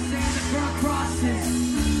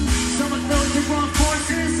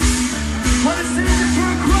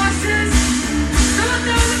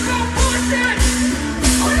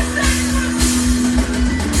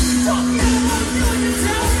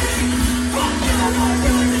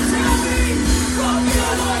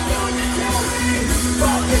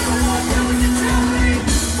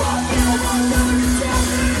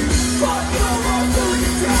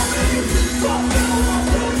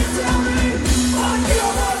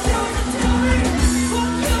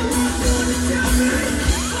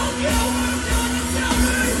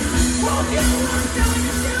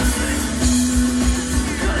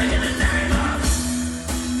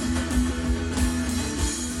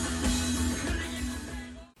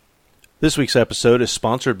 This week's episode is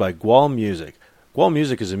sponsored by Gual Music. Gual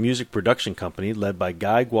Music is a music production company led by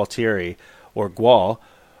Guy Gualtieri, or Gual,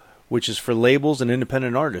 which is for labels and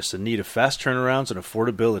independent artists in need of fast turnarounds and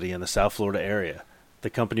affordability in the South Florida area.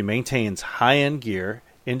 The company maintains high-end gear,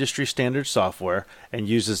 industry-standard software, and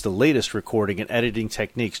uses the latest recording and editing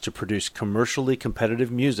techniques to produce commercially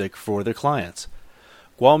competitive music for their clients.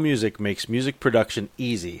 Gual Music makes music production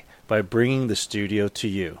easy by bringing the studio to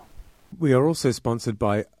you. We are also sponsored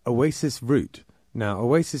by Oasis Root. Now,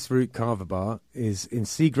 Oasis Root Carver Bar is in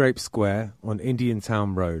Seagrape Square on Indian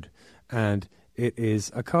Town Road, and it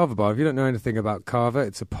is a carver bar. If you don't know anything about carver,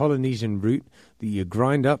 it's a Polynesian root that you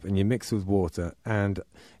grind up and you mix with water, and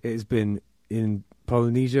it has been in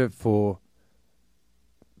Polynesia for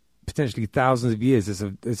potentially thousands of years.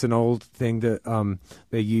 It's an old thing that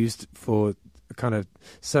they used for kind of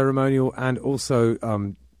ceremonial and also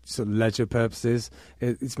sort of leisure purposes.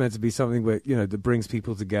 It's meant to be something where that brings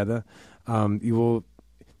people together. You all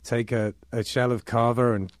take a shell of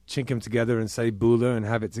carver and chink them together and say bula and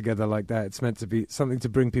have it together like that. It's meant to be something to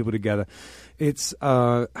bring people together. It's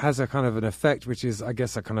has a kind of an effect which is, I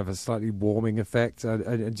guess, a kind of a slightly warming effect.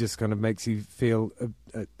 It just kind of makes you feel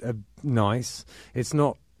nice. It's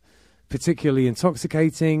not particularly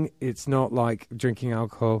intoxicating. It's not like drinking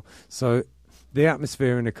alcohol. So the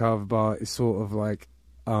atmosphere in a carver bar is sort of like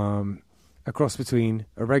a cross between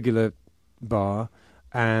a regular bar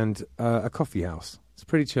and a coffee house. It's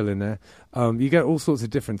pretty chill in there. You get all sorts of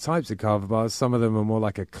different types of carver bars. Some of them are more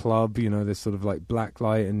like a club, there's sort of like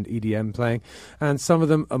blacklight and EDM playing, and some of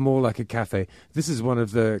them are more like a cafe. This is one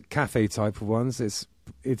of the cafe type of ones.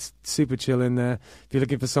 It's super chill in there. If you're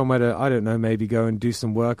looking for somewhere to, I don't know, maybe go and do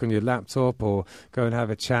some work on your laptop or go and have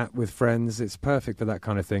a chat with friends, it's perfect for that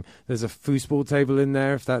kind of thing. There's a foosball table in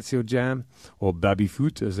there if that's your jam, or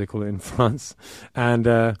baby-foot as they call it in France.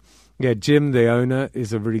 And Jim, the owner,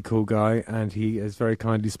 is a really cool guy, and he has very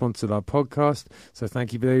kindly sponsored our podcast. So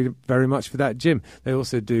thank you very, very much for that, Jim. They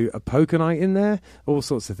also do a poker night in there, all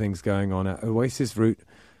sorts of things going on at Oasis Root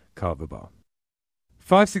Carver Bar.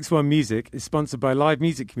 561 Music is sponsored by Live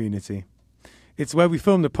Music Community. It's where we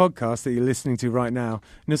film the podcast that you're listening to right now,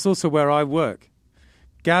 and it's also where I work.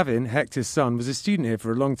 Gavin, Hector's son, was a student here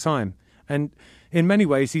for a long time, and in many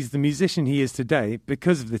ways he's the musician he is today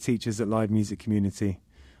because of the teachers at Live Music Community.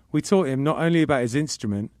 We taught him not only about his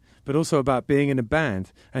instrument, but also about being in a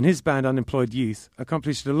band, and his band, Unemployed Youth,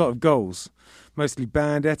 accomplished a lot of goals, mostly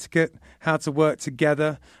band etiquette, how to work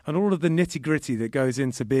together, and all of the nitty-gritty that goes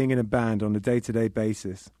into being in a band on a day-to-day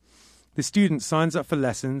basis. The student signs up for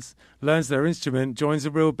lessons, learns their instrument, joins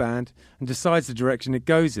a real band, and decides the direction it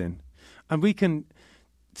goes in. And we can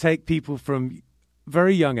take people from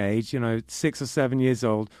very young age, 6 or 7 years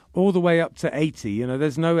old, all the way up to 80.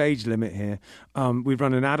 There's no age limit here. We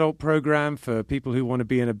run an adult program for people who want to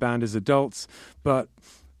be in a band as adults, but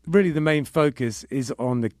really the main focus is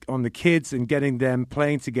on the kids and getting them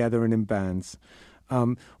playing together and in bands.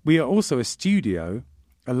 We are also a studio,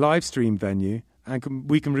 a live stream venue, and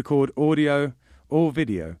we can record audio or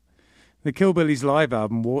video. The Killbillies live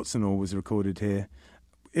album, Warts and All, was recorded here.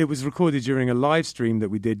 It was recorded during a live stream that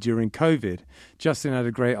we did during COVID. Justin had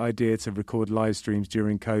a great idea to record live streams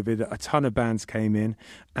during COVID. A ton of bands came in,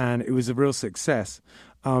 and it was a real success.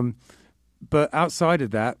 But outside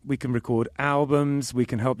of that, we can record albums, we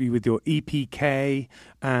can help you with your EPK,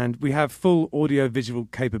 and we have full audio-visual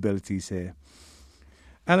capabilities here.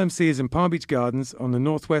 LMC is in Palm Beach Gardens on the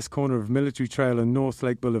northwest corner of Military Trail and North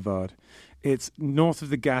Lake Boulevard. It's north of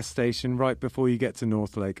the gas station, right before you get to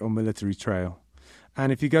North Lake on Military Trail.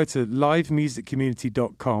 And if you go to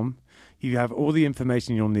livemusiccommunity.com, you have all the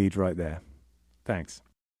information you'll need right there. Thanks.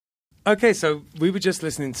 Okay, so we were just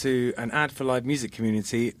listening to an ad for Live Music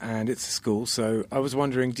Community, and it's a school. So I was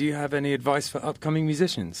wondering, do you have any advice for upcoming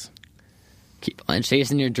musicians? Keep on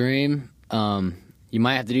chasing your dream. You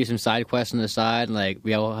might have to do some side quests on the side. Like,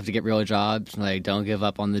 we all have to get real jobs. Like, don't give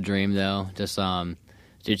up on the dream, though. Just do what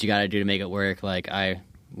you got to do to make it work. Like, I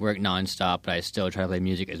work nonstop, but I still try to play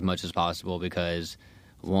music as much as possible because,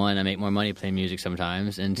 one, I make more money playing music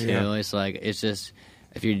sometimes, and two, it's just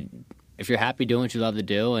if you're happy doing what you love to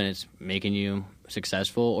do and it's making you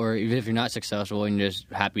successful, or even if you're not successful and you're just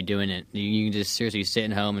happy doing it, you can just seriously sit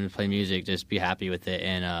at home and play music. Just be happy with it,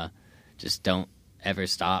 and just don't ever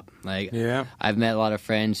stop. I've met a lot of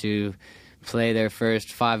friends who play their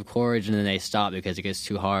first 5 chords and then they stop because it gets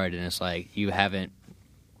too hard, and it's like you haven't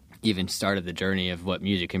even started the journey of what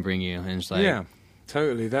music can bring you. And it's like, yeah,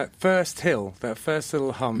 totally. That first hill, that first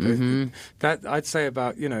little hump, that I'd say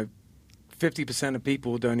about 50% of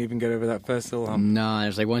people don't even get over that first little hump. No,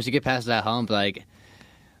 it's like once you get past that hump, like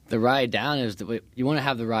the ride down you want to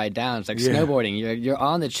have the ride down. It's like snowboarding. You're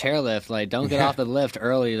on the chairlift. Like, don't get off the lift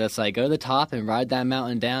early. That's like, go to the top and ride that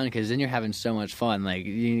mountain down, because then you're having so much fun. Like,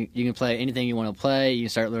 you can play anything you want to play. You can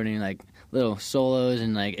start learning like little solos,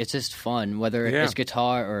 and like it's just fun, whether it's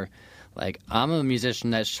guitar or like I'm a musician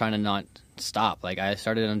that's trying to not stop. Like, I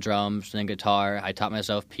started on drums, then guitar. I taught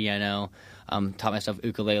myself piano, taught myself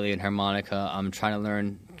ukulele and harmonica. I'm trying to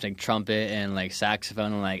learn like trumpet and like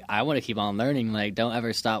saxophone, and like I want to keep on learning. Like, don't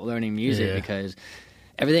ever stop learning music because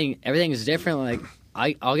everything is different. Like,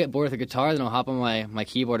 I'll get bored with the guitar, then I'll hop on my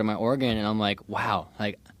keyboard or my organ, and I'm like, wow,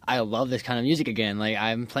 like I love this kind of music again. Like,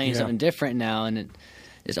 I'm playing something different now, and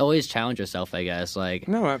it's always challenge yourself, I guess. Like,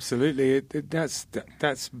 no, absolutely. That's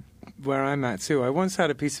where I'm at too. I once had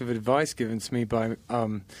a piece of advice given to me by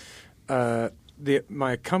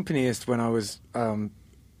my accompanist when I was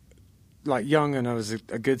like young, and I was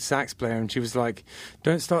a good sax player, and she was like,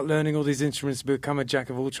 "Don't start learning all these instruments to become a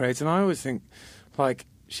jack of all trades." And I always think, like,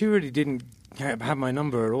 she really didn't have my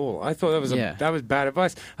number at all. I thought that was bad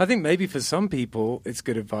advice. I think maybe for some people it's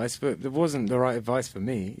good advice, but it wasn't the right advice for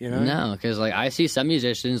me, No, because like I see some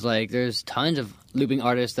musicians, like there's tons of looping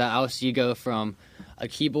artists that I'll see go from a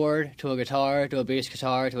keyboard to a guitar to a bass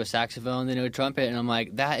guitar to a saxophone then to a trumpet, and I'm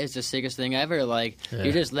like, that is the sickest thing ever. Like,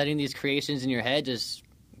 you're just letting these creations in your head just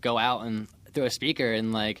go out and through a speaker,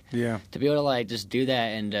 and like to be able to like just do that,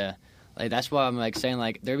 and like that's why I'm like saying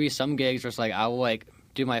like there'll be some gigs where it's like I will like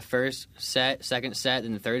do my first set, second set,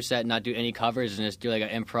 and the third set, and not do any covers, and just do like an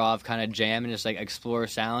improv kind of jam and just like explore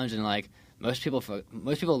sounds. And like most people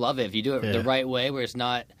love it if you do it the right way, where it's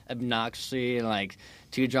not obnoxiously and like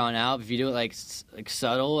too drawn out. If you do it like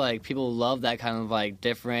subtle, like people love that kind of like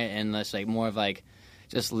different and less like more of like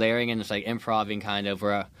just layering and just like improving kind of.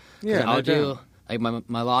 Where I'll do like my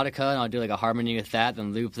melodica, and I'll do like a harmony with that,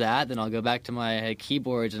 then loop that, then I'll go back to my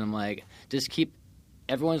keyboards, and I'm like just keep.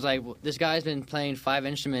 Everyone's like, well, this guy's been playing 5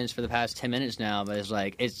 instruments for the past 10 minutes now, but it's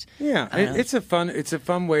like it's a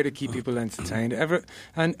fun way to keep people entertained.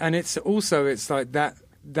 And it's like that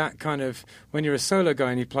that kind of, when you're a solo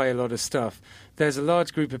guy and you play a lot of stuff, there's a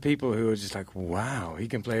large group of people who are just like, wow, he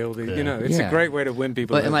can play all these. You know, it's a great way to win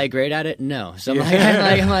people. But am I great at it? No. So I'm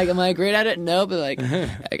like, am I great at it? No. But like,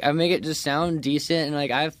 I make it just sound decent, and like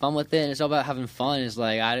I have fun with it. And it's all about having fun. It's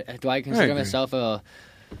like, do I consider myself a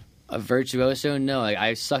virtuoso? No. Like,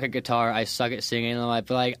 I suck at guitar. I suck at singing. But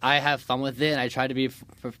like, I have fun with it. And I try to be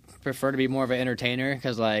prefer to be more of an entertainer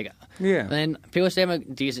because like. Yeah. And people say I'm a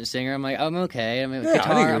decent singer. I'm like, I'm okay. I'm a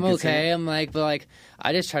guitar. I'm okay. I'm like, but like,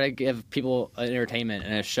 I just try to give people an entertainment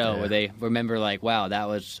and a show where they remember, like, wow, that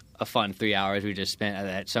was a fun 3 hours we just spent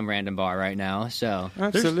at some random bar right now. So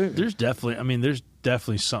absolutely, there's definitely, I mean, there's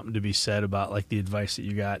definitely something to be said about like the advice that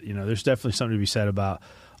you got. You know, there's definitely something to be said about,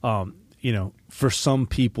 you know, for some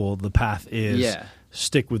people the path is.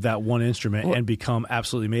 Stick with that one instrument and become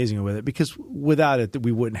absolutely amazing with it, because without it,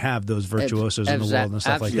 we wouldn't have those virtuosos in the world and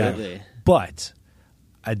stuff like that. But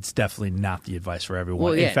it's definitely not the advice for everyone.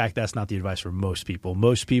 Well, in fact, that's not the advice for most people.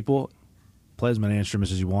 Most people play as many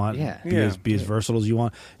instruments as you want, be as versatile as you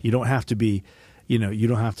want. You don't have to be, you know, you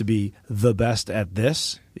don't have to be the best at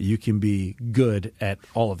this. You can be good at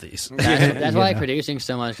all of these. That's why I like producing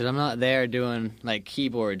so much, because I'm not there doing like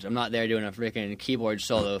keyboards. I'm not there doing a freaking keyboard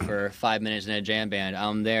solo for 5 minutes in a jam band.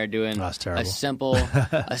 I'm there doing a simple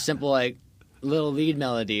like little lead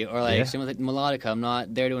melody or like same with like melodica. I'm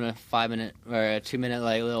not there doing a 5 minute or a 2 minute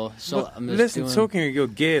like little solo. Listen, talking of your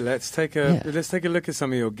gear, let's take a look at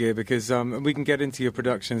some of your gear, because we can get into your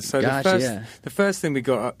production. So the first thing we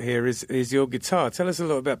got up here is your guitar. Tell us a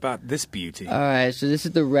little bit about this beauty. All right, so this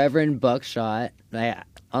is the Reverend Buckshot. My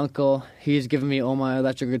uncle, he's given me all my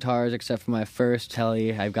electric guitars except for my first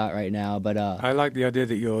Telly I've got right now. But I like the idea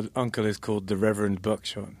that your uncle is called the Reverend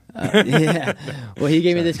Buckshot. Well, he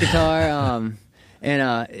gave me this guitar,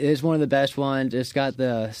 and it's one of the best ones. It's got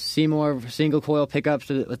the Seymour single coil pickups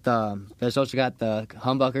with but it's also got the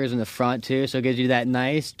humbuckers in the front too, so it gives you that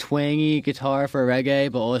nice twangy guitar for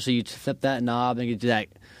reggae, but also you flip that knob and you do that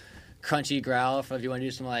crunchy growl for if you want to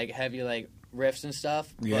do some like heavy like riffs and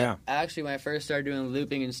stuff. Yeah. But actually, when I first started doing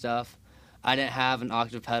looping and stuff, I didn't have an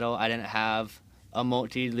octave pedal. I didn't have a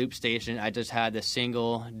multi-loop station. I just had the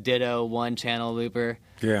single ditto one-channel looper.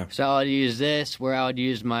 Yeah. So I would use this, where I would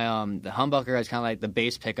use my the humbucker as kind of like the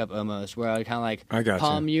bass pickup almost, where I would kind of like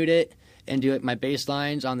palm mute it and do my bass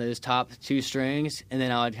lines on those top two strings, and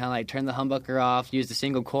then I would kind of like turn the humbucker off, use the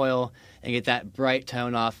single coil, and get that bright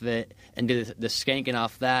tone off of it, and do the skanking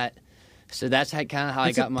off that. So that's kind of how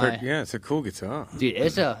I got my... it's a cool guitar. Dude,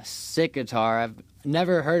 it's a sick guitar. I've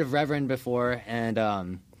never heard of Reverend before,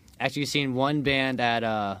 and actually seen one band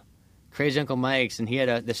at Crazy Uncle Mike's, and he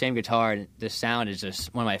had the same guitar, and the sound is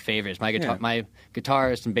just one of my favorites. My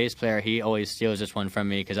guitarist and bass player, he always steals this one from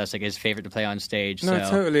me because that's like his favorite to play on stage. No,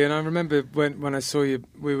 totally. And I remember when I saw you,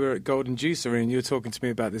 we were at Golden Juicery, and you were talking to me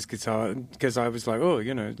about this guitar, because I was like, oh,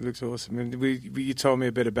 you know, it looks awesome. And you told me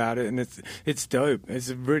a bit about it, and it's dope. It's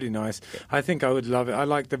really nice. I think I would love it. I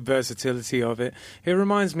like the versatility of it. It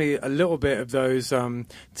reminds me a little bit of those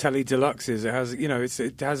Telly Deluxes. It has, you know,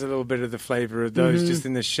 it has a little bit of the flavor of those, just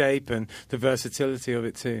in the shape and the versatility of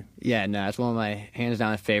it too. Yeah, no, it's one of my hands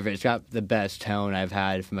down favorites. It's got the best tone I've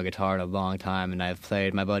had from a guitar in a long time, and I've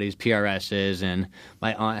played my buddy's PRSs, and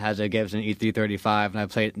my aunt has a Gibson E335, and I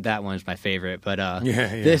played that one's my favorite. But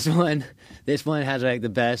this one has like the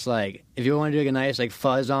best, like if you want to do like a nice like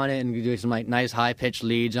fuzz on it and do some like nice high pitched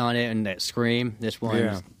leads on it and that scream, this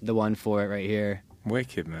one's the one for it right here.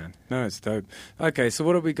 Wicked, man. No, it's dope. Okay, so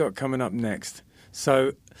what have we got coming up next?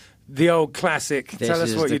 So the old classic. Tell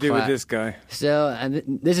us what you do with this guy. So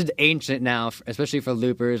this is ancient now, especially for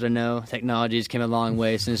loopers. I know technology's came a long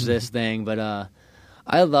way since this thing, but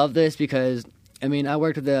I love this because, I mean, I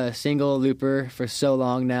worked with a single looper for so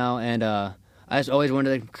long now, and I just always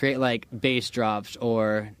wanted to create like bass drops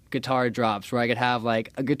or guitar drops where I could have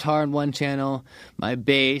like a guitar on one channel, my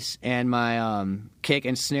bass and my kick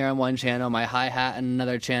and snare on one channel, my hi-hat on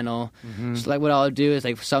another channel. So like what I'll do is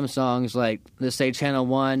like for some songs, like let's say channel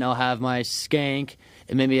 1, I'll have my skank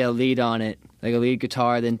and maybe a lead on it, like a lead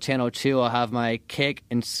guitar. Then channel 2, I'll have my kick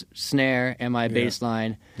and snare and my bass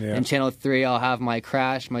line. And channel 3, I'll have my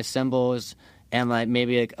crash, my cymbals, and like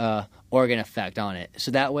maybe like a organ effect on it.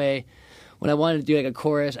 So that way, when I want to do like a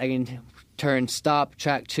chorus, I can turn stop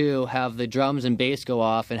track 2, have the drums and bass go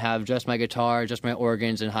off, and have just my guitar, just my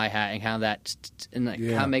organs and hi-hat, and kind of that, and like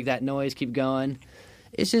kind of make that noise keep going.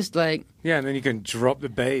 It's just like and then you can drop the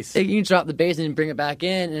bass. You can drop the bass and then bring it back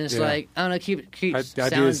in, and it's like I don't know, keep. I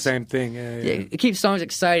do the same thing. It keeps songs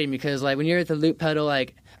exciting because like when you're at the loop pedal,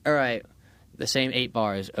 like all right, the same 8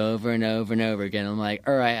 bars over and over and over again. I'm like,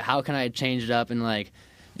 all right, how can I change it up and like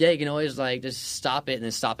Yeah, you can always like just stop it and then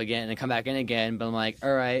stop again and then come back in again. But I'm like,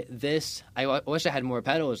 all right, I wish I had more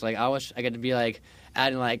pedals. Like I wish I could be like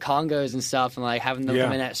adding like congos and stuff and like having them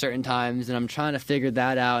come in at certain times. And I'm trying to figure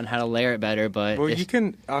that out and how to layer it better. But you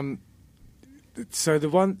can. So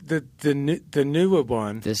the newer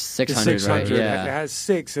one, the 600, right? Yeah, it has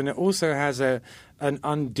 6, and it also has an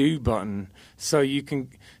undo button, so you can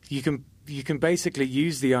basically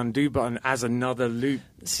use the undo button as another loop.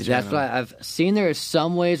 See, that's what I've seen. There are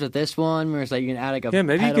some ways with this one where it's like you can add like a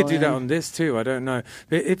maybe you could do in. that on this too. I don't know.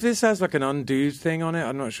 If this has like an undo thing on it,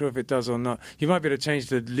 I'm not sure if it does or not. You might be able to change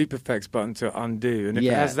the loop effects button to undo, and if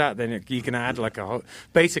it has that, then you can add like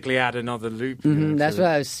basically add another loop. That's what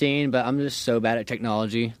I've seen, but I'm just so bad at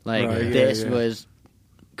technology. Like this was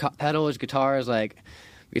pedals, guitars, like.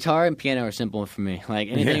 Guitar and piano are simple for me. Like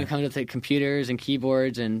anything that comes with the computers and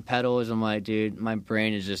keyboards and pedals, I'm like, dude, my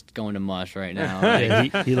brain is just going to mush right now.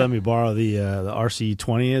 Like, he let me borrow the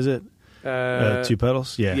RC20. Is it 2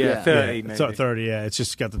 pedals? Yeah, 30. Maybe. 30. Yeah, it's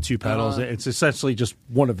just got the 2 pedals. It's essentially just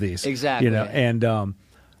one of these. Exactly. You know, and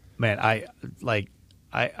man,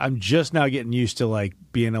 I'm just now getting used to like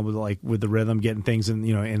being able to like with the rhythm, getting things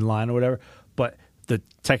in line or whatever, but. The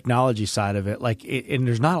technology side of it, and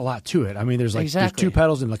there's not a lot to it. I mean, there's there's 2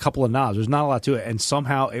 pedals and a couple of knobs. There's not a lot to it, and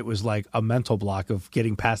somehow it was like a mental block of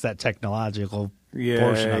getting past that technological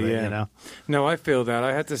portion of it. You know? No, I feel that.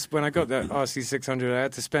 I had to when I got that RC600, I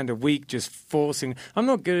had to spend a week just forcing. I'm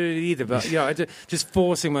not good at it either, but I had to, just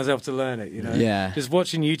forcing myself to learn it. You know, just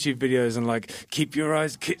watching YouTube videos and like keep your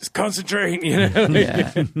eyes, concentrate. You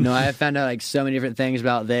know, No, I found out like so many different things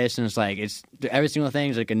about this, and it's like every single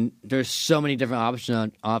thing is like there's so many different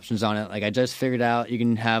options on it. Like I just figured out you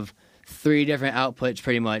can have 3 different outputs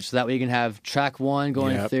pretty much, so that way you can have track 1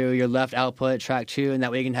 going through your left output, track 2, and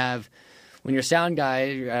that way you can have. When you're a sound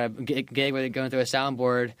guy, gig where you're going through a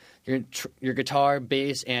soundboard, your guitar,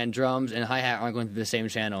 bass, and drums and hi-hat aren't going through the same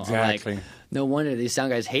channel. Exactly. I'm like, no wonder these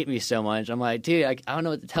sound guys hate me so much. I'm like, dude, I don't know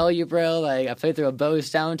what to tell you, bro. Like, I played through a Bose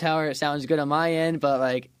sound tower. It sounds good on my end, but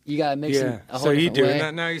like, you gotta mix them a whole So you're different doing way.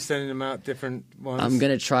 that now? You're sending them out different ones? I'm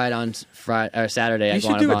gonna try it on Friday or Saturday. You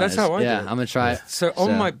should do it. That's how I do it. Yeah, I'm gonna try it. So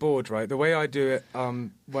on my board, right, the way I do it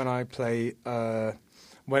when I play...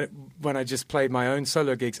 When I just play my own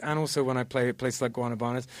solo gigs, and also when I play at places like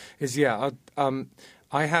Guanabanas, is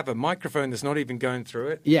I have a microphone that's not even going through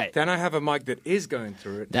it. Yeah. Then I have a mic that is going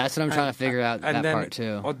through it. That's what I'm trying to figure out. And that then part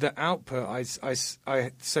too. On the output,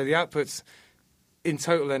 so the outputs in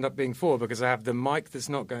total end up being 4 because I have the mic that's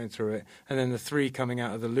not going through it, and then the 3 coming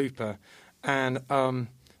out of the looper, and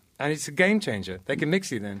it's a game changer. They can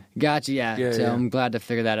mix you then. Gotcha, yeah. So I'm glad to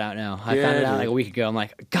figure that out now. I found it out like a week ago. I'm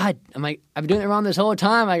like, God, I've been doing it wrong this whole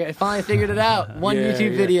time. I finally figured it out. One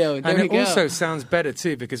YouTube video. There we go. And it also sounds better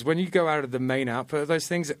too because when you go out of the main output of those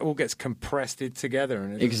things, it all gets compressed together.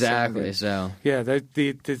 And exactly. So yeah,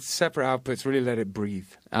 the separate outputs really let it breathe.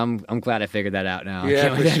 I'm glad I figured that out now.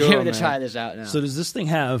 Yeah, I can't wait to try this out now. So does this thing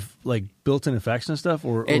have like built-in effects and stuff,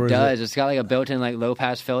 or it does? It's got like a built-in like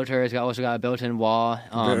low-pass filter. It's also got a built-in wall.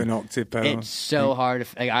 An octave pedal. It's so hard.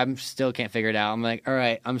 I'm still can't figure it out. I'm like, all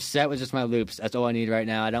right, I'm set with just my loops. That's all I need right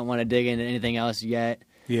now. I don't want to dig into anything else yet.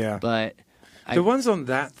 Yeah, but the ones on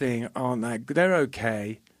that thing aren't that. They're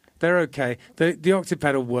okay. They're okay. The octave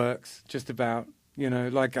pedal works just about. You know,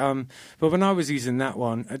 like, but when I was using that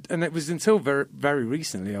one, and it was until very, very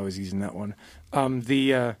recently I was using that one, I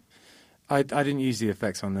didn't use the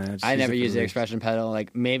effects on there. I never use the expression pedal.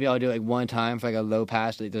 Like, maybe I'll do it like one time for like a low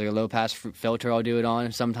pass. Like, there's like a low pass filter I'll do it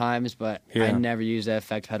on sometimes, but I never use the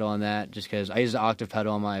effect pedal on that just because I use the octave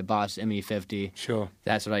pedal on my Boss ME50. Sure.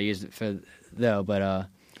 That's what I use it for, though. But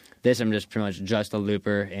this, I'm just pretty much just a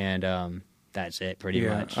looper, and that's it pretty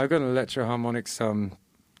much. I've got an Electro Harmonics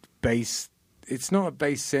bass. It's not a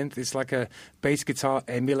bass synth. It's like a bass guitar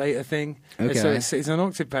emulator thing. Okay. So it's an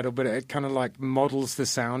octave pedal, but it kind of like models the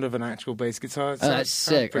sound of an actual bass guitar. Oh, that's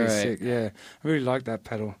sick. Pretty right. sick. Yeah, I really like that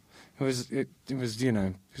pedal. It was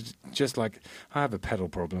just like I have a pedal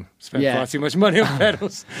problem. Spent far too much money on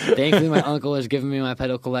pedals. Thankfully, my uncle has given me my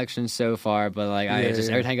pedal collection so far, but like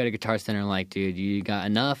every time I go to Guitar Center, I'm like, dude, you got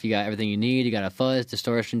enough. You got everything you need. You got a fuzz,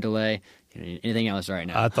 distortion, delay. Anything else right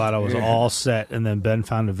now? I thought I was all set, and then Ben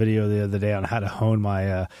found a video the other day on how to hone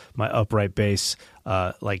my my upright bass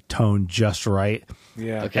like tone just right.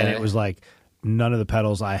 Yeah, okay. And it was like none of the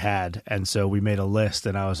pedals I had, and so we made a list,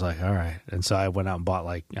 and I was like, all right. And so I went out and bought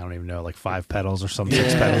like I don't even know, like 5 pedals or something,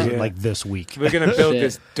 6 pedals like this week. We're gonna build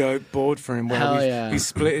this dope board for him where we we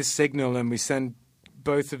split his signal and we send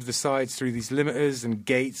both of the sides through these limiters and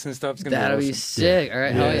gates and stuff. It's gonna That'll be be awesome. sick. All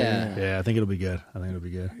right, hell yeah. Yeah, I think it'll be good.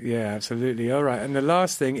 Yeah, absolutely. All right, and the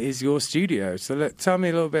last thing is your studio. So tell me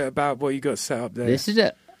a little bit about what you got set up there. This is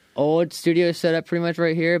old studio setup pretty much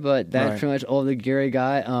right here, but that's pretty much all the gear I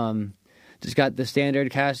got. Just got the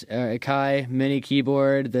standard Kai mini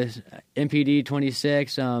keyboard, the MPD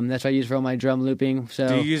 26. That's what I use for all my drum looping. So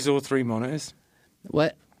do you use all 3 monitors?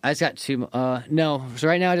 What? I just got 2. No. So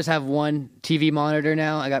right now I just have 1 TV monitor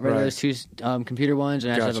now. I got rid of those 2 computer ones,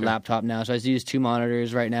 and I just have a laptop now. So I just use 2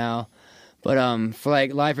 monitors right now. But for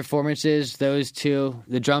like live performances, those 2,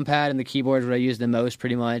 the drum pad and the keyboard is what I use the most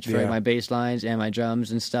pretty much for my bass lines and my drums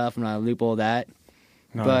and stuff, and I loop all that.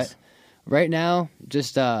 Nice. But right now,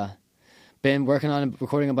 just been working on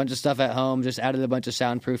recording a bunch of stuff at home, just added a bunch of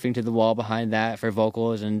soundproofing to the wall behind that for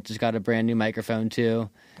vocals, and just got a brand new microphone too.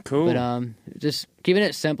 Cool. But just keeping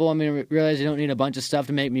it simple. I mean, realize you don't need a bunch of stuff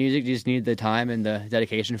to make music. You just need the time and the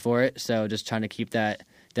dedication for it. So just trying to keep that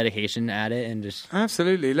dedication at it and just...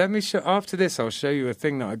 Absolutely. Let me show... After this, I'll show you a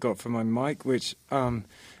thing that I got for my mic, which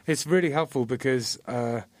it's really helpful because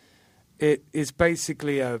it is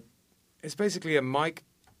basically a mic...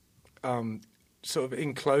 sort of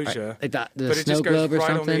enclosure, like that, but it just goes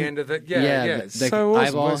right on the end of it. The so awesome.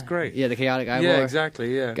 eyeball. That's great. Yeah, the chaotic eyeball. Yeah,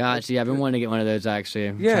 exactly. Yeah, gotcha. Yeah, I've been wanting to get one of those actually.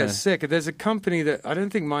 Yeah, it's sick. There's a company that I don't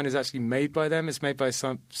think mine is actually made by them. It's made by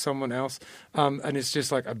someone else, and it's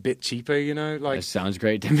just like a bit cheaper. You know, like that sounds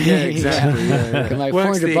great to me. Yeah, exactly. Yeah. Like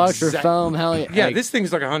 $400 for foam. Hell yeah. Yeah, this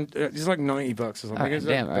thing's like $100. It's like $90 or something. Right,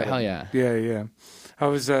 damn. Right, hell yeah. Yeah. I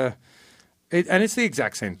was. And it's the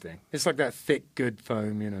exact same thing. It's like that thick, good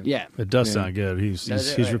foam, you know. Yeah, it does sound good. He's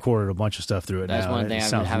recorded a bunch of stuff through it. That's now. One thing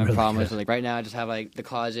I've been having really problems good. with. Like right now, I just have like the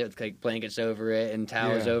closet with like blankets over it and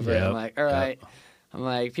towels over it. I'm like, all right. I'm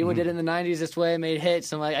like, people did it in the 90s this way, made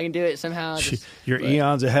hits. I'm like, I can do it somehow. You're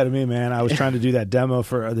eons ahead of me, man. I was trying to do that demo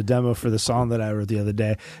for the song that I wrote the other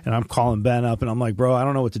day, and I'm calling Ben up, and I'm like, bro, I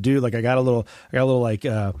don't know what to do. Like, I got a little like.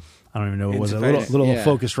 I don't even know what it was, a little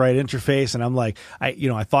Focusrite interface, and I'm like,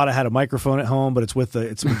 I thought I had a microphone at home, but it's with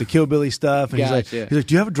the Killbilly stuff. And he's like, do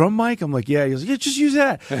you have a drum mic? I'm like, yeah. He goes, yeah, just use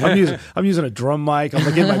that. I'm using a drum mic. I'm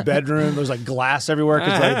like in my bedroom. There's like glass everywhere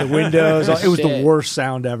because like the windows. It was the worst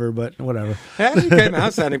sound ever, but whatever. It actually came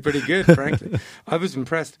out sounding pretty good, frankly. I was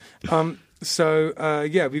impressed.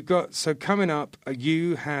 We've got coming up.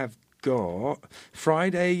 You have got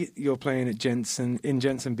Friday. You're playing at Jensen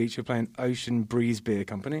Beach. You're playing Ocean Breeze Beer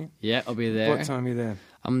Company. Yeah, I'll be there. What time are you there?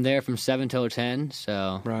 I'm there from 7 till 10.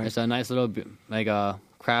 So it's a nice little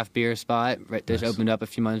craft beer spot. Right, just opened up a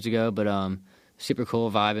few months ago, but super cool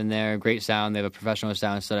vibe in there. Great sound. They have a professional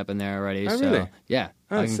sound set up in there already. Oh, really? Yeah.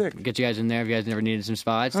 Oh, I can sick. Get you guys in there if you guys never needed some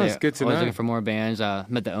spots. That's good to know. I was looking for more bands.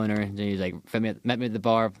 Met the owner, and he's like met me at the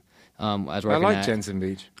bar. I was working I like at. Jensen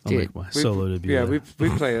Beach. I'll make my solo debut. Yeah, there. we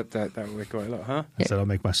play up that way quite a lot, huh? I said I'll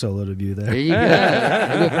make my solo debut there. There you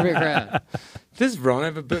go. Perfect crowd. Does Ron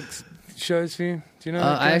ever book shows for you? Do you know?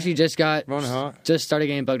 I actually just Ron Hart. Just started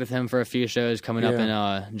getting booked with him for a few shows coming up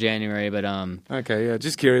in January, but Okay, yeah,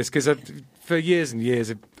 just curious because for years and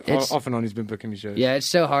years, off and on, he's been booking me shows. Yeah, it's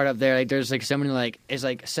so hard up there. Like, there's like so many it's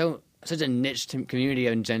like such a niche community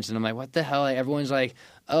in Jensen. I'm like, what the hell? Like, everyone's like,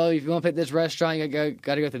 oh, if you want to pick this restaurant, you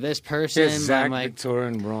got to go through this person. Yeah, Zach, I'm like, Victoria,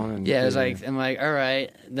 and Ron. And, it's like, I'm like, all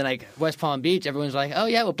right. Then like West Palm Beach, everyone's like, oh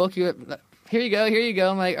yeah, we'll book you. Here you go.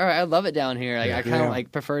 I'm like, all right, I love it down here. Like, I kind of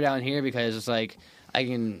like prefer down here because it's like I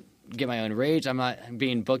can get my own rates. I'm not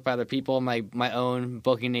being booked by other people. My own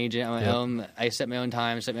booking agent. On my own. I set my own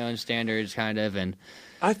time, set my own standards, kind of. And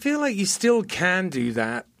I feel like you still can do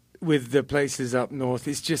that with the places up north.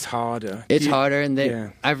 It's just harder. It's harder,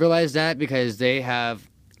 and I've realized that because they have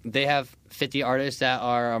 50 artists that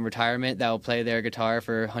are on retirement that will play their guitar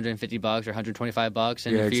for $150 or $125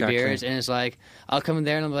 and a few beers, and it's like I'll come in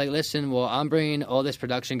there and I'm like, listen, well, I'm bringing all this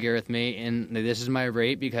production gear with me, and this is my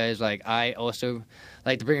rate because like I also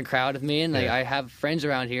like to bring a crowd with me, and like I have friends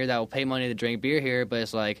around here that will pay money to drink beer here, but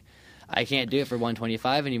it's like I can't do it for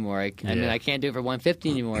 $125 anymore. I mean, I can't do it for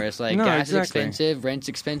 $150 anymore. It's like gas is expensive, rent's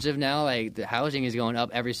expensive now. Like the housing is going up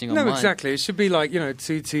every single month. No, exactly. It should be like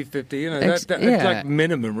 $250. That's like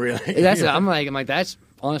minimum, really. That's I'm like that's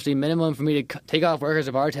honestly minimum for me to take off work as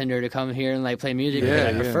a bartender to come here and like play music.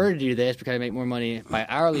 Because I prefer to do this because I make more money by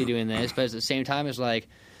hourly doing this. But at the same time, it's like.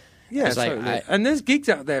 Yeah, it's totally. Like, and there's gigs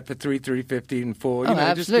out there for $350 and $4. Oh,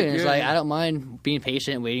 absolutely. It's like I don't mind being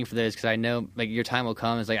patient and waiting for this because I know like your time will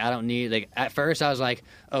come. It's like I don't need like at first I was like,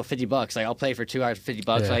 oh, $50. Like I'll play for 2 hours for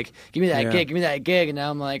 $50. Like give me that gig. And now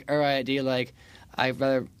I'm like, all right, do you like? I'd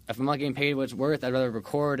rather if I'm not getting paid what it's worth, I'd rather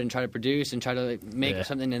record and try to produce and try to like, make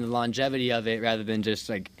something in the longevity of it rather than just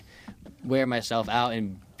like wear myself out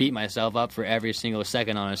and beat myself up for every single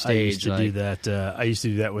second on a stage. I used to do that. I used to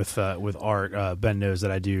do that with art. Ben knows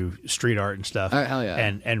that I do street art and stuff. Oh, hell yeah.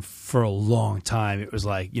 And for a long time, it was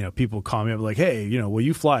like, people would call me up like, hey, will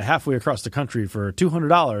you fly halfway across the country for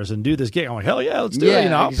 $200 and do this gig? I'm like, hell yeah, let's do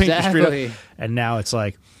it. I'll paint the street up. And now it's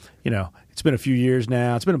like, it's been a few years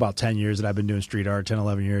now. It's been about 10 years that I've been doing street art, 10,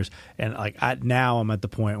 11 years. And now I'm at the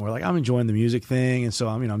point where I'm enjoying the music thing. And so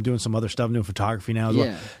I'm doing some other stuff. I'm doing photography now as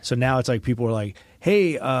well. So now it's like people are like,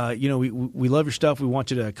 hey, we love your stuff. We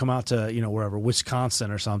want you to come out to, wherever,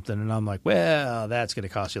 Wisconsin or something. And I'm like, well, that's going to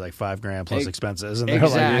cost you like $5,000 plus expenses. And they're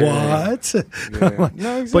like, what? Like,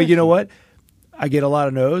 no, exactly. But you know what? I get a lot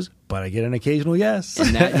of no's, but I get an occasional yes.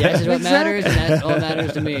 And that yes is what matters. And that's all that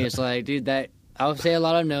matters to me. It's like, dude, I'll say a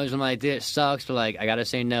lot of no's. I'm like, dude, it sucks, but I got to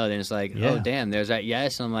say no. Then it's like, oh, damn, there's that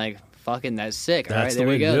yes. And I'm like, fucking, that's sick. All right, there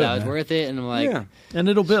we go. That was worth it. And I'm like, and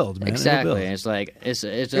it'll build, man. Exactly. Build. And it's like, it's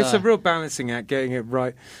a real balancing act, getting it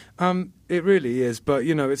right. It really is, but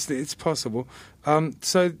it's possible.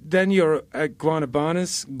 So then you're at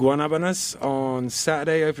Guanabanas on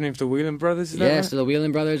Saturday, opening for the Whelan Brothers. Is that right? So the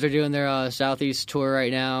Whelan Brothers are doing their Southeast tour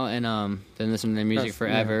right now, and been listening to their music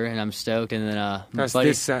forever, and I'm stoked. And then that's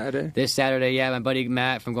this Saturday. This Saturday, my buddy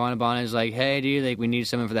Matt from Guanabanas is like, hey, dude, we need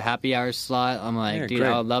someone for the happy hour slot. I'm like, dude,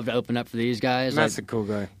 I would love to open up for these guys. Matt's a cool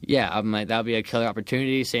guy. Yeah, I'm like, that would be a killer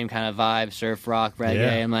opportunity. Same kind of vibe, surf, rock, reggae.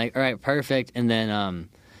 Yeah. I'm like, all right, perfect. And then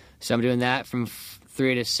so I'm doing that from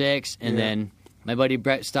 3 to 6, and then my buddy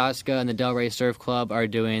Brett Stoska and the Delray Surf Club are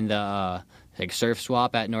doing the surf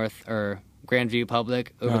swap at Grandview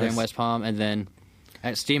Public over there in West Palm, and then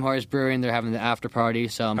at Steam Horse Brewing they're having the after party.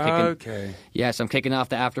 So I'm I'm kicking off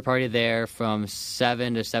the after party there from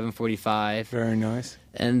 7 to 7:45. Very nice.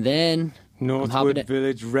 And then Northwood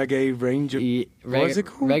Village Reggae Ranger. What is it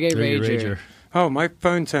called? Reggae Ranger. Oh, my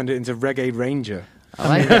phone turned it into Reggae Ranger. I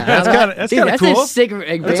like that. That's kind of cool. That's a sick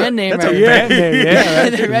band name. That's a band name, yeah.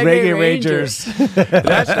 Reggae Rangers. It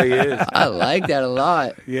actually is. I like that a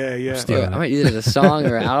lot. Yeah. I might use it as a song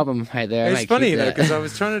or an album right there. It's funny, because I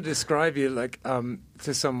was trying to describe you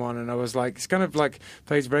to someone, and I was like, it's kind of like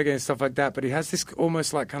plays reggae and stuff like that, but he has this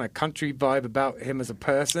almost like kind of country vibe about him as a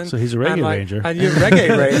person. So he's a reggae ranger. And you're a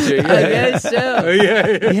reggae ranger. I guess so.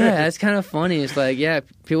 Yeah, that's kind of funny. It's like,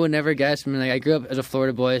 people would never guess. I mean, I grew up as a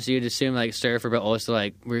Florida boy, so you'd assume surfer, but also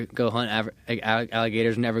we go hunt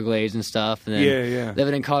alligators in Everglades and stuff. And then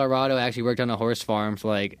living in Colorado, I actually worked on a horse farm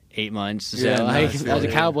for 8 months. So I was a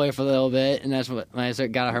cowboy for a little bit, and that's when I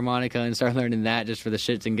got a harmonica and started learning that just for the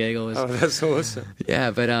shits and giggles. Oh, that's awesome.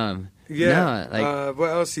 Yeah, but what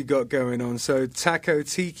else you got going on? So Taco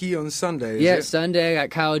Tiki on Sunday. Sunday I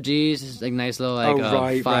got Kyle G's. It's nice little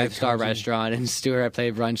 5-star restaurant in Stewart. I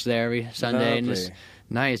play brunch there every Sunday, and it's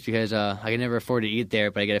nice because I can never afford to eat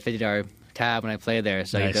there, but I get a $50 tab when I play there,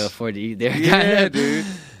 so I get to afford to eat there. Yeah, dude.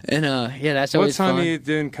 And that's always fun. What time are you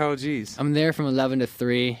doing Kyle G's? I'm there from 11 to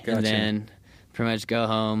 3, and then pretty much go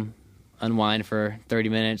home, unwind for 30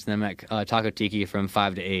 minutes, and then I'm at Taco Tiki from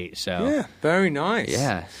 5 to 8. So very nice.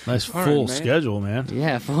 Yeah, nice full schedule, man.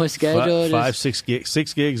 Yeah, full schedule. 6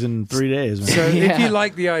 gigs in 3 days, man. So if you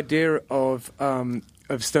like the idea of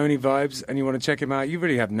Stoney Vibes and you want to check him out, you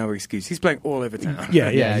really have no excuse. He's playing all over town.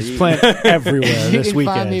 Yeah, he's playing everywhere this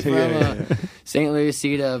weekend. You can find me from St.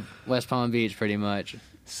 Lucie to West Palm Beach, pretty much.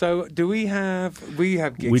 So do we have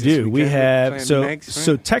gigs? We do. We have so Megs, right?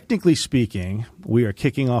 So technically speaking, we are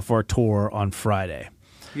kicking off our tour on Friday.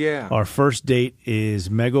 Yeah. Our first date is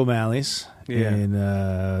Meg O'Malley's in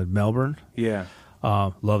Melbourne. Yeah.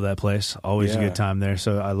 Love that place. Always a good time there.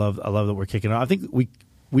 So I love that we're kicking it off. I think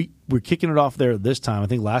we're kicking it off there this time. I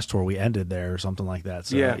think last tour we ended there or something like that.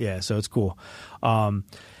 So so it's cool.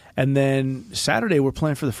 And then Saturday, we're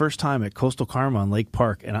playing for the first time at Coastal Karma on Lake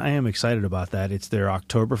Park, and I am excited about that. It's their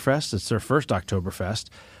Oktoberfest. It's their first Oktoberfest.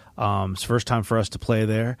 It's the first time for us to play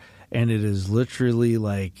there, and it is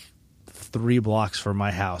literally 3 blocks from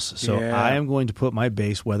my house. So I am going to put my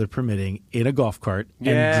bass, weather permitting, in a golf cart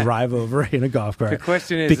and drive over in a golf cart. The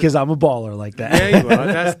question is, because I'm a baller like that. Yeah, you are.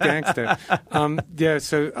 That's gangster.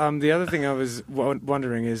 So the other thing I was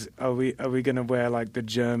wondering is, are we going to wear the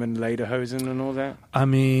German lederhosen and all that? I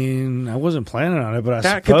mean, I wasn't planning on it, but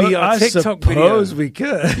that could be our TikTok video. We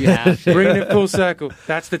could. Yeah, bringing it full circle.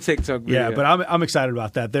 That's the TikTok video. Yeah, but I'm excited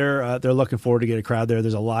about that. They're looking forward to get a crowd there.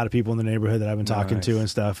 There's a lot of people in the neighborhood that I've been talking to and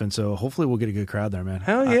stuff, and so hopefully we'll get a good crowd there, man.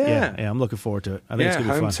 Hell yeah. Yeah, I'm looking forward to it. I think it's going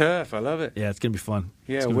to be fun. Home turf. I love it. Yeah, it's going to be fun.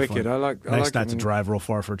 Yeah, wicked. I like not to drive real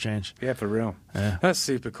far for a change. Yeah, for real. Yeah. That's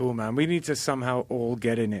super cool, man. We need to somehow all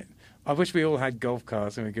get in it. I wish we all had golf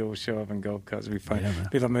carts and we could all show up in golf carts. It'd be fun. Yeah, man.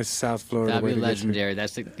 Be like most South Florida. That'd be way to legendary.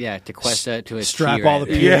 That's to Questa to a strap T, all the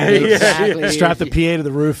right? PA, Yeah, yeah. Exactly. strap the PA to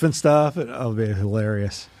the roof and stuff. It'll be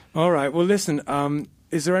hilarious. All right. Well, listen.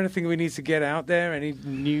 Is there anything we need to get out there? Any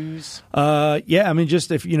news? Yeah, I mean,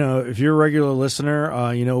 just if you're a regular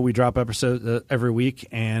listener, we drop episodes every week,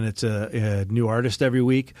 and it's a new artist every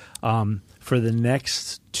week. For the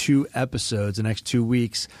next 2 episodes, the next 2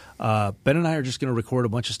 weeks, Ben and I are just going to record a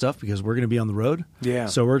bunch of stuff because we're going to be on the road. Yeah.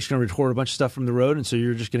 So we're just going to record a bunch of stuff from the road, and so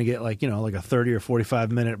you're just going to get like a 30 or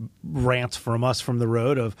 45 minute rant from us from the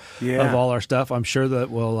road of all our stuff. I'm sure that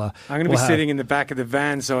we'll. I'm going to be sitting in the back of the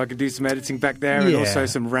van, so I can do some editing back there and also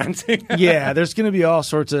some ranting. Yeah, there's going to be all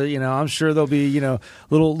sorts of I'm sure there'll be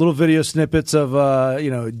little video snippets of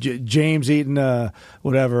James eating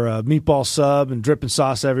meatball sub and dripping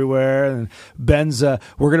sauce everywhere, and Ben's.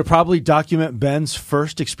 We're going to probably document Ben's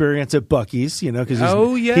first experience at Buc-ee's, because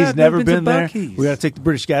he's never been there. Buc-ee's. We got to take the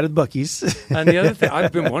British guy to the Buc-ee's. And the other thing,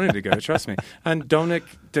 I've been wanting to go, trust me. And Dominic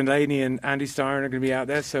Delaney and Andy Styron are going to be out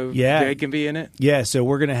there, so they can be in it. Yeah, so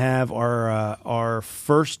we're going to have our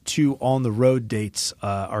first 2 on the road dates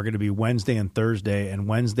are going to be Wednesday and Thursday. And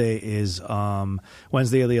Wednesday is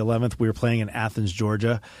Wednesday of the 11th. We were playing in Athens,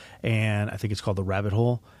 Georgia, and I think it's called the Rabbit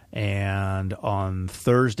Hole. And on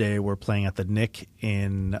Thursday, we're playing at the Nick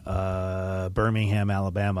in Birmingham,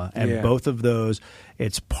 Alabama. And both of those,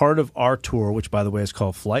 it's part of our tour, which, by the way, is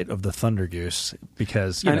called Flight of the Thunder Goose,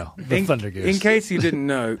 because, the Thunder Goose. In case you didn't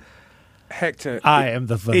know, Hector I am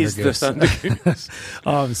the Thunder is Goose. the Thunder Goose.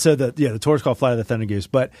 So the tour is called Flight of the Thunder Goose.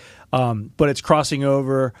 But it's crossing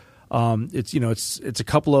over. It's a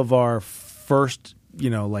couple of our first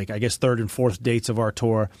I guess 3rd and 4th dates of our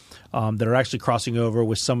tour that are actually crossing over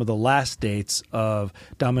with some of the last dates of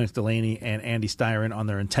Dominic Delaney and Andy Styron on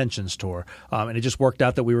their Intentions tour. And it just worked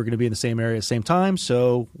out that we were going to be in the same area at the same time,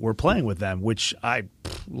 so we're playing with them, which I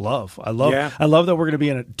love. I love that we're going to be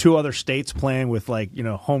in 2 other states playing with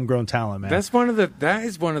homegrown talent, man. That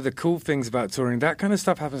is one of the cool things about touring. That kind of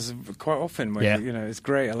stuff happens quite often. It's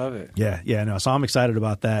great. I love it. Yeah, no. So I'm excited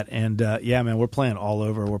about that, and man, we're playing all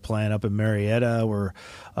over. We're playing up in Marietta. We're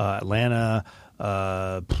Atlanta,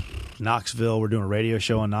 Knoxville. We're doing a radio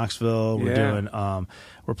show in Knoxville.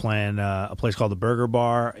 We're playing a place called the Burger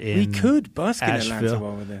Bar in We could busk Asheville. in Atlanta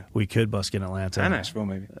while we're there. We could busk in Atlanta. And Asheville,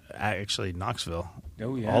 maybe. Actually, Knoxville.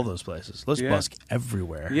 Oh, yeah. All those places. Let's busk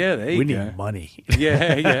everywhere. Yeah, there you we go. need money.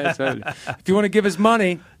 Yeah, totally. If you want to give us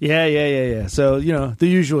money. Yeah. So, the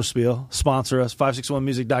usual spiel. Sponsor us,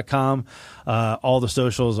 561music.com. All the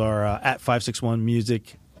socials are at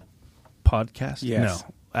 561music podcast? Yes.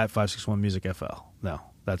 No, at 561 Music FL. No,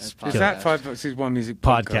 that's Is that 561 Music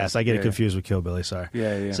podcast? I get it confused with Killbilly. Sorry.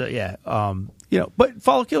 Yeah. So but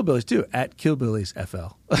follow Killbillies too at Killbillies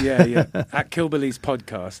FL. Yeah. At Killbillies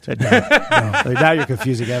Podcast. No, now you're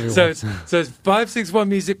confusing everyone. So it's 561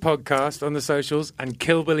 Music Podcast on the socials and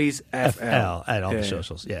Killbillies FL at all the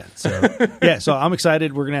socials. Yeah. So I'm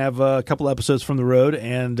excited. We're gonna have a couple episodes from the road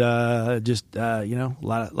and a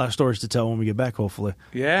lot of stories to tell when we get back. Hopefully.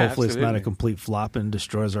 Yeah. Hopefully absolutely. it's not a complete flop and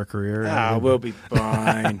destroys our career. We'll be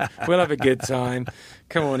fine. We'll have a good time.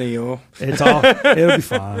 Come on, Eeyore. It'll be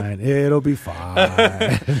fine. It'll be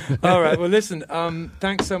fine. All right. Well, listen.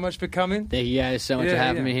 Thanks so much for coming. Thank you guys so much for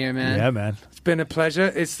having me here, man. Yeah, man. It's been a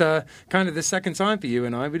pleasure. It's kind of the second time for you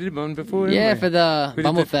and I. We did one before. Yeah, didn't we? for the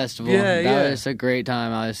Bumble Festival. Yeah, that was a great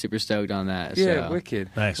time. I was super stoked on that. Yeah, so.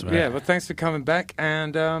 wicked. Thanks, man. Yeah, well, thanks for coming back,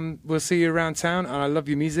 and we'll see you around town. And I love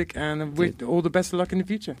your music, and all the best of luck in the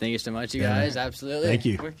future. Thank you so much, you guys. Absolutely. Thank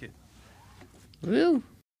you. Wicked. Woo.